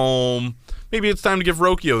back home. Maybe it's time to give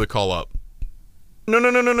Rocchio the call up.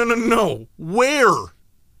 No.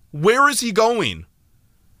 Where is he going?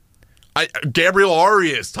 Gabriel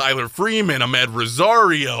Arias, Tyler Freeman, Ahmed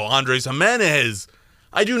Rosario, Andres Jimenez.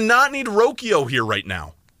 I do not need Rocchio here right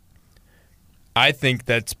now. I think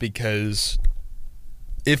that's because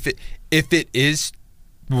if it is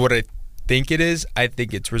what I think it is, I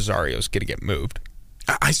think it's Rosario's going to get moved.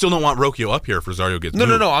 I still don't want Rocchio up here if Rosario gets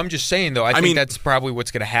moved. No. I'm just saying, though. I think that's probably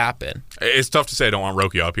what's going to happen. It's tough to say I don't want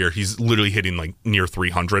Rocchio up here. He's literally hitting like near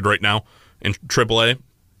 300 right now in AAA.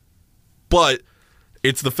 But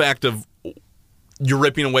it's the fact of you're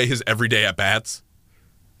ripping away his everyday at-bats,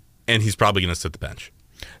 and he's probably going to sit the bench.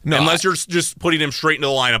 No, unless you're just putting him straight into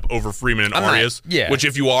the lineup over Freeman and Arias. Which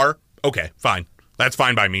if you are, okay, fine. That's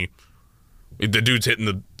fine by me. The dude's hitting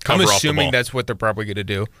the cover off the ball. I'm assuming that's what they're probably going to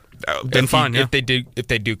do. Then fine, if they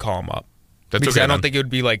do call him up. That's because okay, I don't think it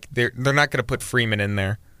would be like they're not going to put Freeman in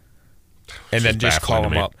there and then just call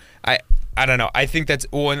him up. I don't know. I think that's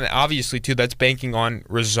and obviously too that's banking on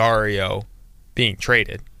Rosario being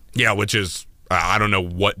traded. Yeah, which is I don't know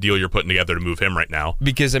what deal you're putting together to move him right now.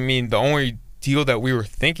 Because I mean, the only deal that we were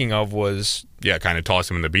thinking of was kind of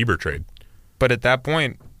toss him in the Bieber trade. But at that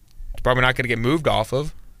point, it's probably not going to get moved off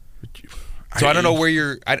of. So I don't know where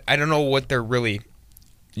you're. I don't know what they're really.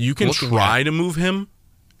 You can try to move him,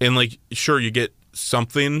 and sure you get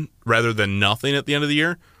something rather than nothing at the end of the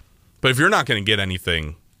year. But if you're not going to get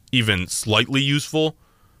anything even slightly useful,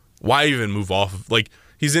 why even move off?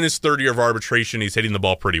 He's in his third year of arbitration. He's hitting the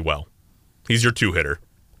ball pretty well. He's your 2-hitter.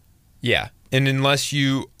 Yeah, and unless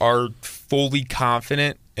you are fully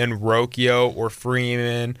confident in Rocchio or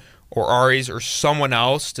Freeman or Arias or someone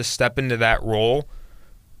else to step into that role,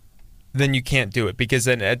 then you can't do it, because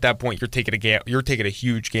then at that point you're taking a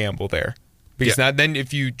huge gamble there. Because now then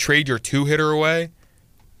if you trade your 2-hitter away,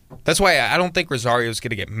 that's why I don't think Rosario is going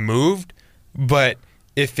to get moved. But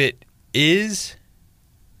if it is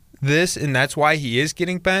this and that's why he is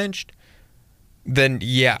getting benched, then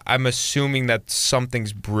yeah, I'm assuming that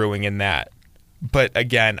something's brewing in that. But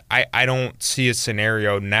again, I don't see a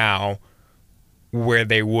scenario now where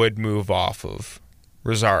they would move off of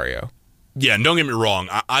Rosario. Yeah, and don't get me wrong.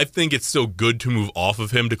 I think it's still good to move off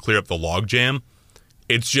of him to clear up the logjam.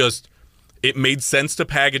 It's just, it made sense to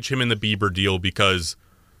package him in the Bieber deal because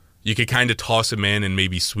you could kind of toss him in and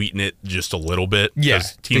maybe sweeten it just a little bit. Yeah,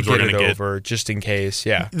 teams to were get going to get over just in case.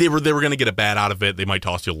 Yeah, they were going to get a bat out of it. They might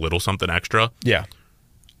toss you a little something extra. Yeah,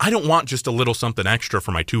 I don't want just a little something extra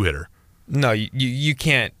for my 2-hitter. No, you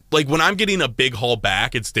can't. When I'm getting a big haul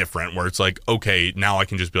back, it's different. Where it's okay, now I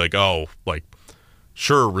can just be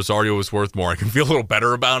sure, Rosario is worth more. I can feel a little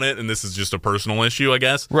better about it, and this is just a personal issue, I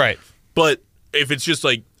guess. Right. But if it's just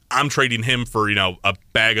I'm trading him for, a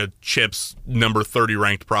bag of chips, number 30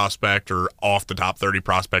 ranked prospect or off the top 30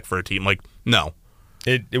 prospect for a team, no.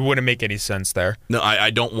 It wouldn't make any sense there. No, I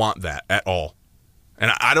don't want that at all.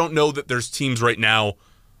 And I don't know that there's teams right now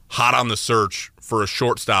hot on the search for a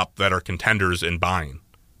shortstop that are contenders in buying.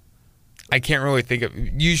 I can't really think of.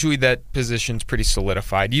 Usually that position's pretty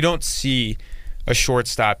solidified. You don't see a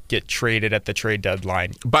shortstop get traded at the trade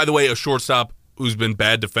deadline. By the way, a shortstop who's been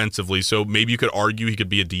bad defensively, so maybe you could argue he could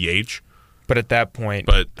be a DH. But at that point,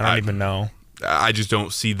 I don't even know. I just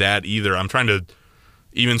don't see that either. I'm trying to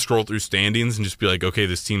even scroll through standings and just be okay,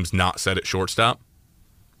 this team's not set at shortstop.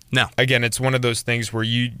 No. Again, it's one of those things where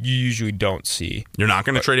you usually don't see. You're not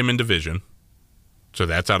going to trade him in division, so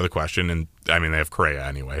that's out of the question. And, they have Correa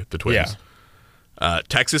anyway, the Twins. Yeah.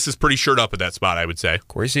 Texas is pretty shirt up at that spot, I would say.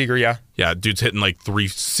 Corey Seager, yeah. Yeah, dude's hitting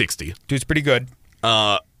 360. Dude's pretty good.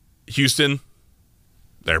 Houston,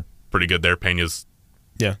 they're pretty good there. Pena's,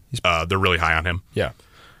 yeah, they're really high on him. Yeah.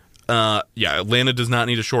 Atlanta does not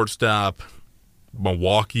need a shortstop.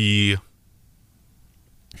 Milwaukee.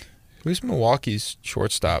 Who's Milwaukee's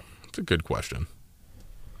shortstop? It's a good question.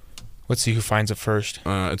 Let's see who finds it first.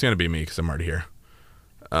 It's going to be me because I'm already here.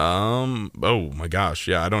 Oh, my gosh.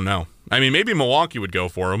 Yeah, I don't know. Maybe Milwaukee would go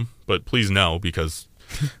for him, but please no, because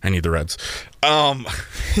I need the Reds.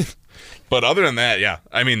 But other than that, yeah.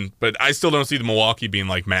 But I still don't see the Milwaukee being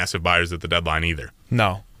massive buyers at the deadline either.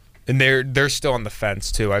 No. And they're still on the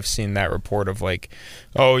fence, too. I've seen that report of we're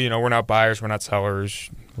not buyers, we're not sellers,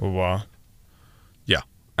 blah, blah. Yeah.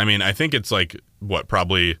 I think it's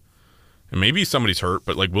probably, maybe somebody's hurt,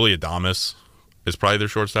 but Willie Adames is probably their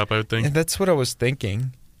shortstop, I would think. And that's what I was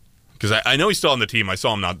thinking. Because I know he's still on the team. I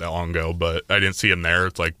saw him not that long ago, but I didn't see him there.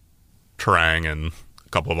 It's Trang and a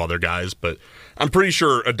couple of other guys, but I'm pretty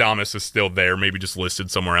sure Adames is still there, maybe just listed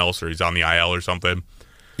somewhere else, or he's on the IL or something.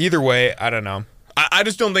 Either way, I don't know. I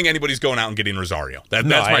just don't think anybody's going out and getting Rosario. That's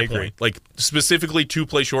my point. Specifically to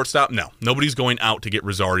play shortstop, no. Nobody's going out to get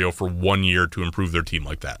Rosario for 1 year to improve their team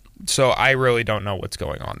like that. So I really don't know what's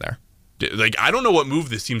going on there. I don't know what move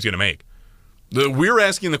this team's going to make. We're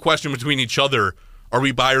asking the question between each other, are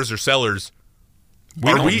we buyers or sellers?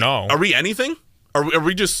 We don't know. Are we anything? Are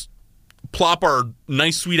we just plop our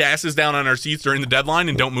nice sweet asses down on our seats during the deadline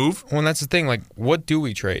and don't move? Well, and that's the thing. Like, what do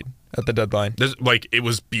we trade at the deadline? It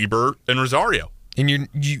was Bieber and Rosario. And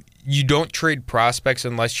you don't trade prospects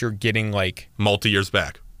unless you're getting like multi-years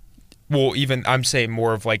back. Well, even I'm saying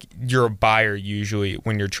more of like you're a buyer usually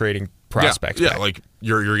when you're trading prospects. Yeah, like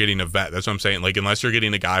you're getting a vet. That's what I'm saying. Like unless you're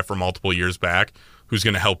getting a guy for multiple years back who's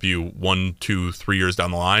going to help you 1, 2, 3 years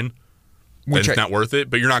down the line, it's not worth it.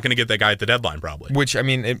 But you're not going to get that guy at the deadline probably. Which I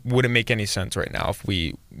mean, it wouldn't make any sense right now if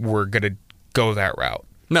we were going to go that route.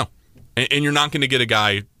 No, and you're not going to get a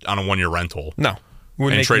guy on a 1-year rental. No,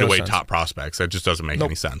 and trade away top prospects. That just doesn't make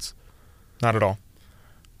any sense. Not at all.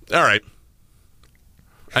 All right.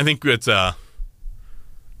 I think it's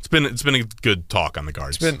been a good talk on the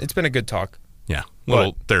guards. It's been a good talk. Yeah, a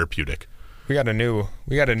little therapeutic. We got a new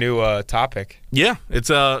topic. Yeah,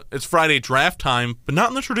 it's Friday draft time, but not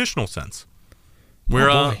in the traditional sense.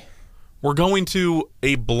 We're going to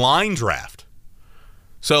a blind draft.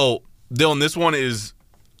 So, Dylan, this one is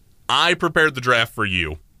I prepared the draft for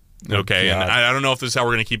you. Okay, and I don't know if this is how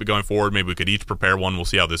we're going to keep it going forward. Maybe we could each prepare one. We'll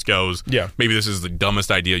see how this goes. Yeah. Maybe this is the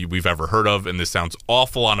dumbest idea we've ever heard of, and this sounds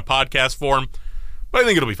awful on a podcast form, but I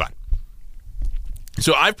think it'll be fine.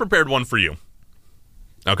 So I've prepared one for you.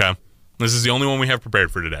 Okay. This is the only one we have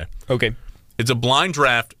prepared for today. Okay. It's a blind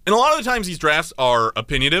draft, and a lot of the times these drafts are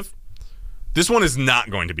opinionative. This one is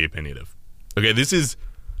not going to be opinionative. Okay, this is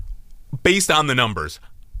based on the numbers.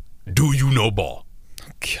 Do you know ball?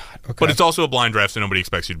 God, okay. But it's also a blind draft, so nobody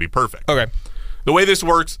expects you to be perfect. Okay. The way this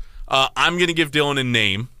works, I'm going to give Dylan a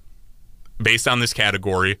name based on this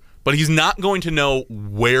category, but he's not going to know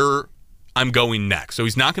where I'm going next. So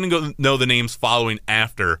he's not going to know the names following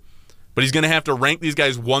after, but he's going to have to rank these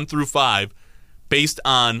guys 1 through 5 based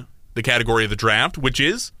on the category of the draft, which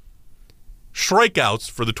is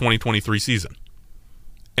strikeouts for the 2023 season.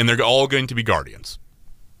 And they're all going to be Guardians.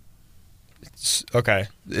 Okay.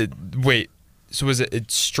 Wait. So is it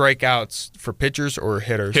strikeouts for pitchers or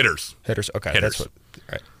hitters? Hitters. Okay. Hitters. That's what.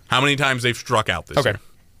 Right. How many times they've struck out this year.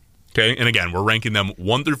 Okay. And again, we're ranking them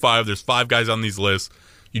 1 through 5. There's 5 guys on these lists.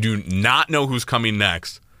 You do not know who's coming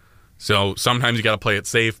next. So sometimes you got to play it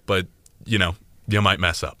safe, but, you might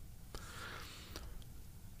mess up.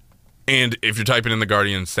 And if you're typing in the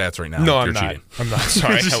Guardian stats right now, you're cheating. I'm not.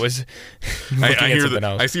 Sorry. I was I hear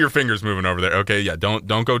I see your fingers moving over there. Okay, yeah, don't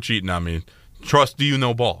go cheating on me. Trust do you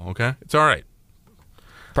know ball, okay? It's all right.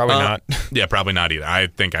 Probably not. Yeah, probably not either. I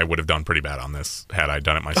think I would have done pretty bad on this had I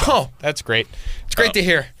done it myself. Oh, that's great. It's great to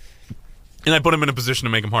hear. And I put him in a position to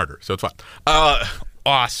make him harder, so it's fine.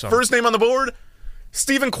 Awesome. First name on the board,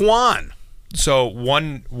 Stephen Kwan. So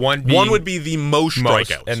one would be the most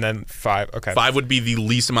strikeouts. And then 5. Okay. 5 would be the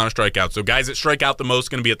least amount of strikeouts. So guys that strike out the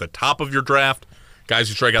most going to be at the top of your draft. Guys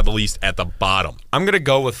who strike out the least at the bottom. I'm going to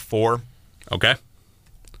go with 4. Okay.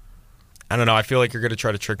 I don't know. I feel like you're going to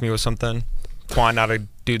try to trick me with something. Kwan, not a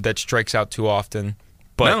dude that strikes out too often.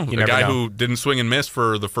 But no, a guy who didn't swing and miss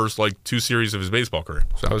for the first 2 series of his baseball career.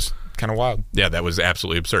 So that was kind of wild. Yeah, that was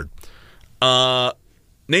absolutely absurd.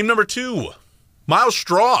 Name number 2, Miles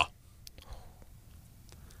Straw.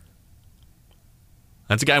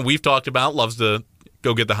 That's a guy we've talked about. Loves to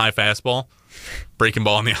go get the high fastball, breaking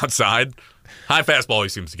ball on the outside. High fastball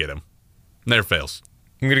always seems to get him. Never fails.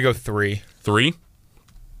 I'm going to go 3. 3?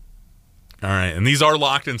 All right, and these are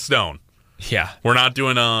locked in stone. Yeah. We're not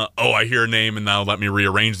doing I hear a name and now let me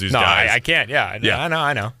rearrange these guys. No, I can't. Yeah,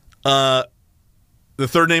 I know. The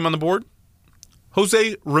third name on the board,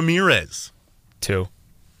 Jose Ramirez. 2.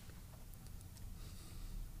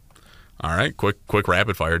 All right, quick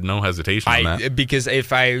rapid fire, no hesitation on that. Because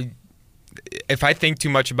if I think too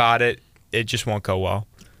much about it, it just won't go well.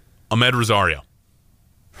 Ahmed Rosario.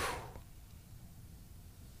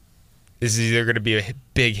 This is either going to be a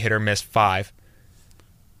big hit or miss. 5.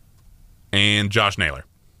 And Josh Naylor,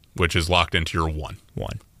 which is locked into your 1.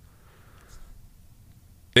 1.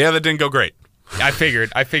 Yeah, that didn't go great. I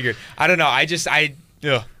figured. I don't know.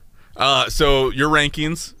 So your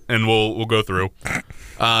rankings, and we'll go through.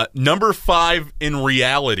 Number 5 in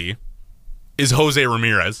reality is Jose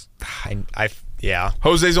Ramirez. Yeah.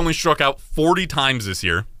 Jose's only struck out 40 times this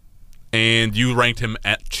year, and you ranked him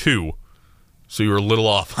at 2, so you were a little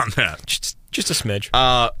off on that. Just a smidge.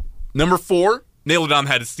 Number 4, nailed it on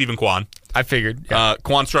the head, is Stephen Kwan. I figured. Yeah.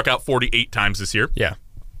 Kwan struck out 48 times this year. Yeah.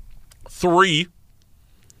 3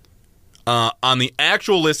 on the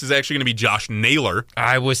actual list is actually going to be Josh Naylor.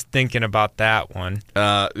 I was thinking about that one.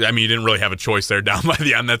 You didn't really have a choice there down by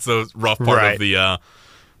the end. That's the rough part of the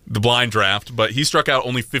blind draft. But he struck out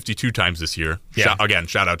only 52 times this year. Yeah.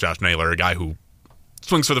 Shout out Josh Naylor, a guy who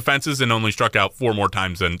swings for the fences and only struck out 4 more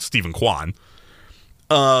times than Stephen Kwan.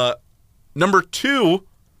 Number 2,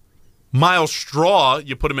 Miles Straw.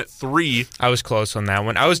 You put him at 3. I was close on that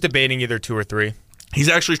one. I was debating either 2 or 3. He's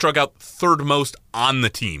actually struck out third most on the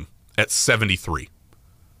team at 73.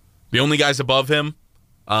 The only guys above him,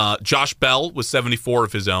 Josh Bell with 74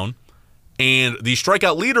 of his own. And the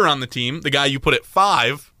strikeout leader on the team, the guy you put at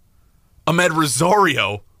 5, Ahmed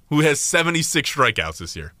Rosario, who has 76 strikeouts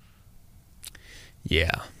this year.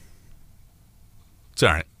 Yeah. It's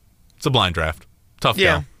all right. It's a blind draft. Tough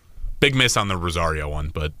go. Big miss on the Rosario one,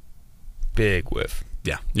 but big whiff.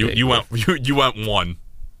 Yeah. You went 1.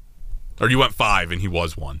 Or you went 5 and he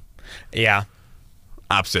was 1. Yeah.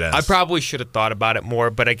 Opposite ends. I probably should have thought about it more,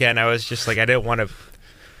 but again, I was just like, I didn't want to.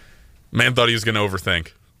 Man thought he was going to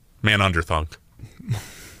overthink. Man underthunk.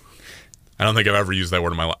 I don't think I've ever used that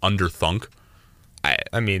word in my life. Underthunk.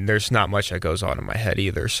 I mean, there's not much that goes on in my head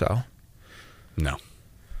either, so. No.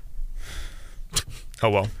 Oh,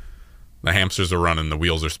 well. The hamsters are running. The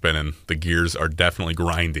wheels are spinning. The gears are definitely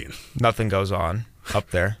grinding. Nothing goes on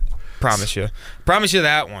up there. Promise you. Promise you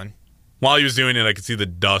that one. While he was doing it, I could see the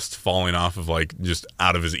dust falling off of, like, just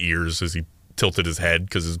out of his ears as he tilted his head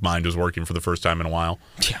because his mind was working for the first time in a while.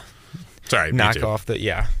 Yeah. Sorry. Knock off the,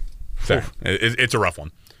 yeah. Sorry. It's a rough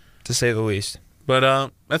one. To say the least.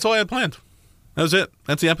 But that's all I had planned. That was it.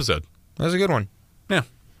 That's the episode. That was a good one. Yeah.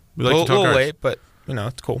 We like to talk a little cards. late, but, you know,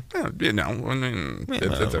 it's cool. Yeah, I mean,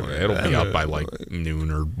 it'll be up by like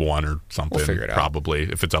noon or 1 or something. We'll figure it out. Probably.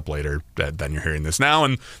 If it's up later, then you're hearing this now,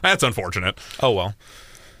 and that's unfortunate. Oh, well.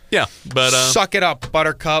 Yeah, but suck it up,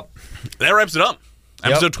 Buttercup. That wraps it up.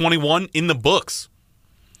 Episode 21 in the books.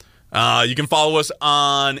 You can follow us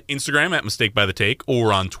on Instagram at Mistake by the Take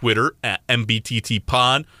or on Twitter at MBTT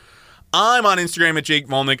Pod. I'm on Instagram at Jake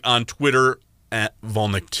Volnick, on Twitter at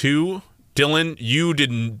Volnick2. Dylan, you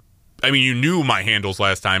didn't. I mean, you knew my handles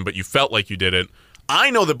last time, but you felt like you didn't. I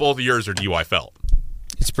know that both of yours are DY Felt.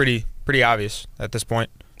 It's pretty obvious at this point.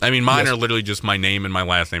 I mean, mine are literally just my name and my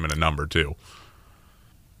last name and a number, too.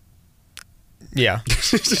 Yeah.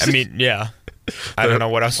 I mean, yeah. I don't know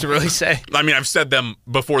what else to really say. I mean, I've said them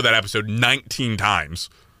before that episode 19 times.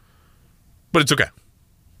 But it's okay.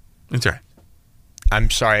 It's all right. I'm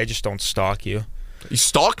sorry, I just don't stalk you. You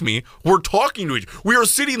stalk me? We're talking to each other. We are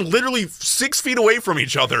sitting literally 6 feet away from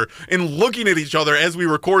each other and looking at each other as we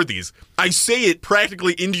record these. I say it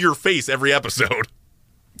practically into your face every episode.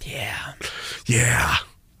 Yeah. Yeah.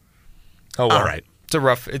 Oh, well. All right. It's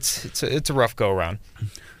a rough go around.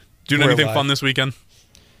 Doing anything fun this weekend?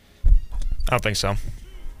 I don't think so. I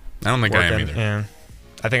don't think I am either. Yeah.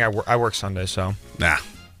 I think I work Sunday, so. Nah.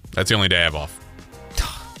 That's the only day I have off.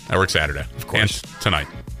 I work Saturday. Of course. And tonight.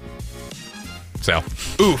 So.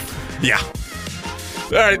 Oof. Yeah.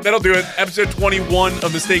 All right, that'll do it. Episode 21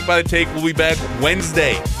 of Mistake by the Take. We'll be back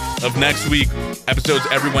Wednesday of next week. Episodes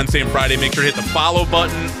every Wednesday and Friday. Make sure to hit the follow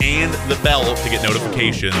button and the bell to get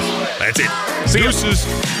notifications. That's it. See you. Deuces.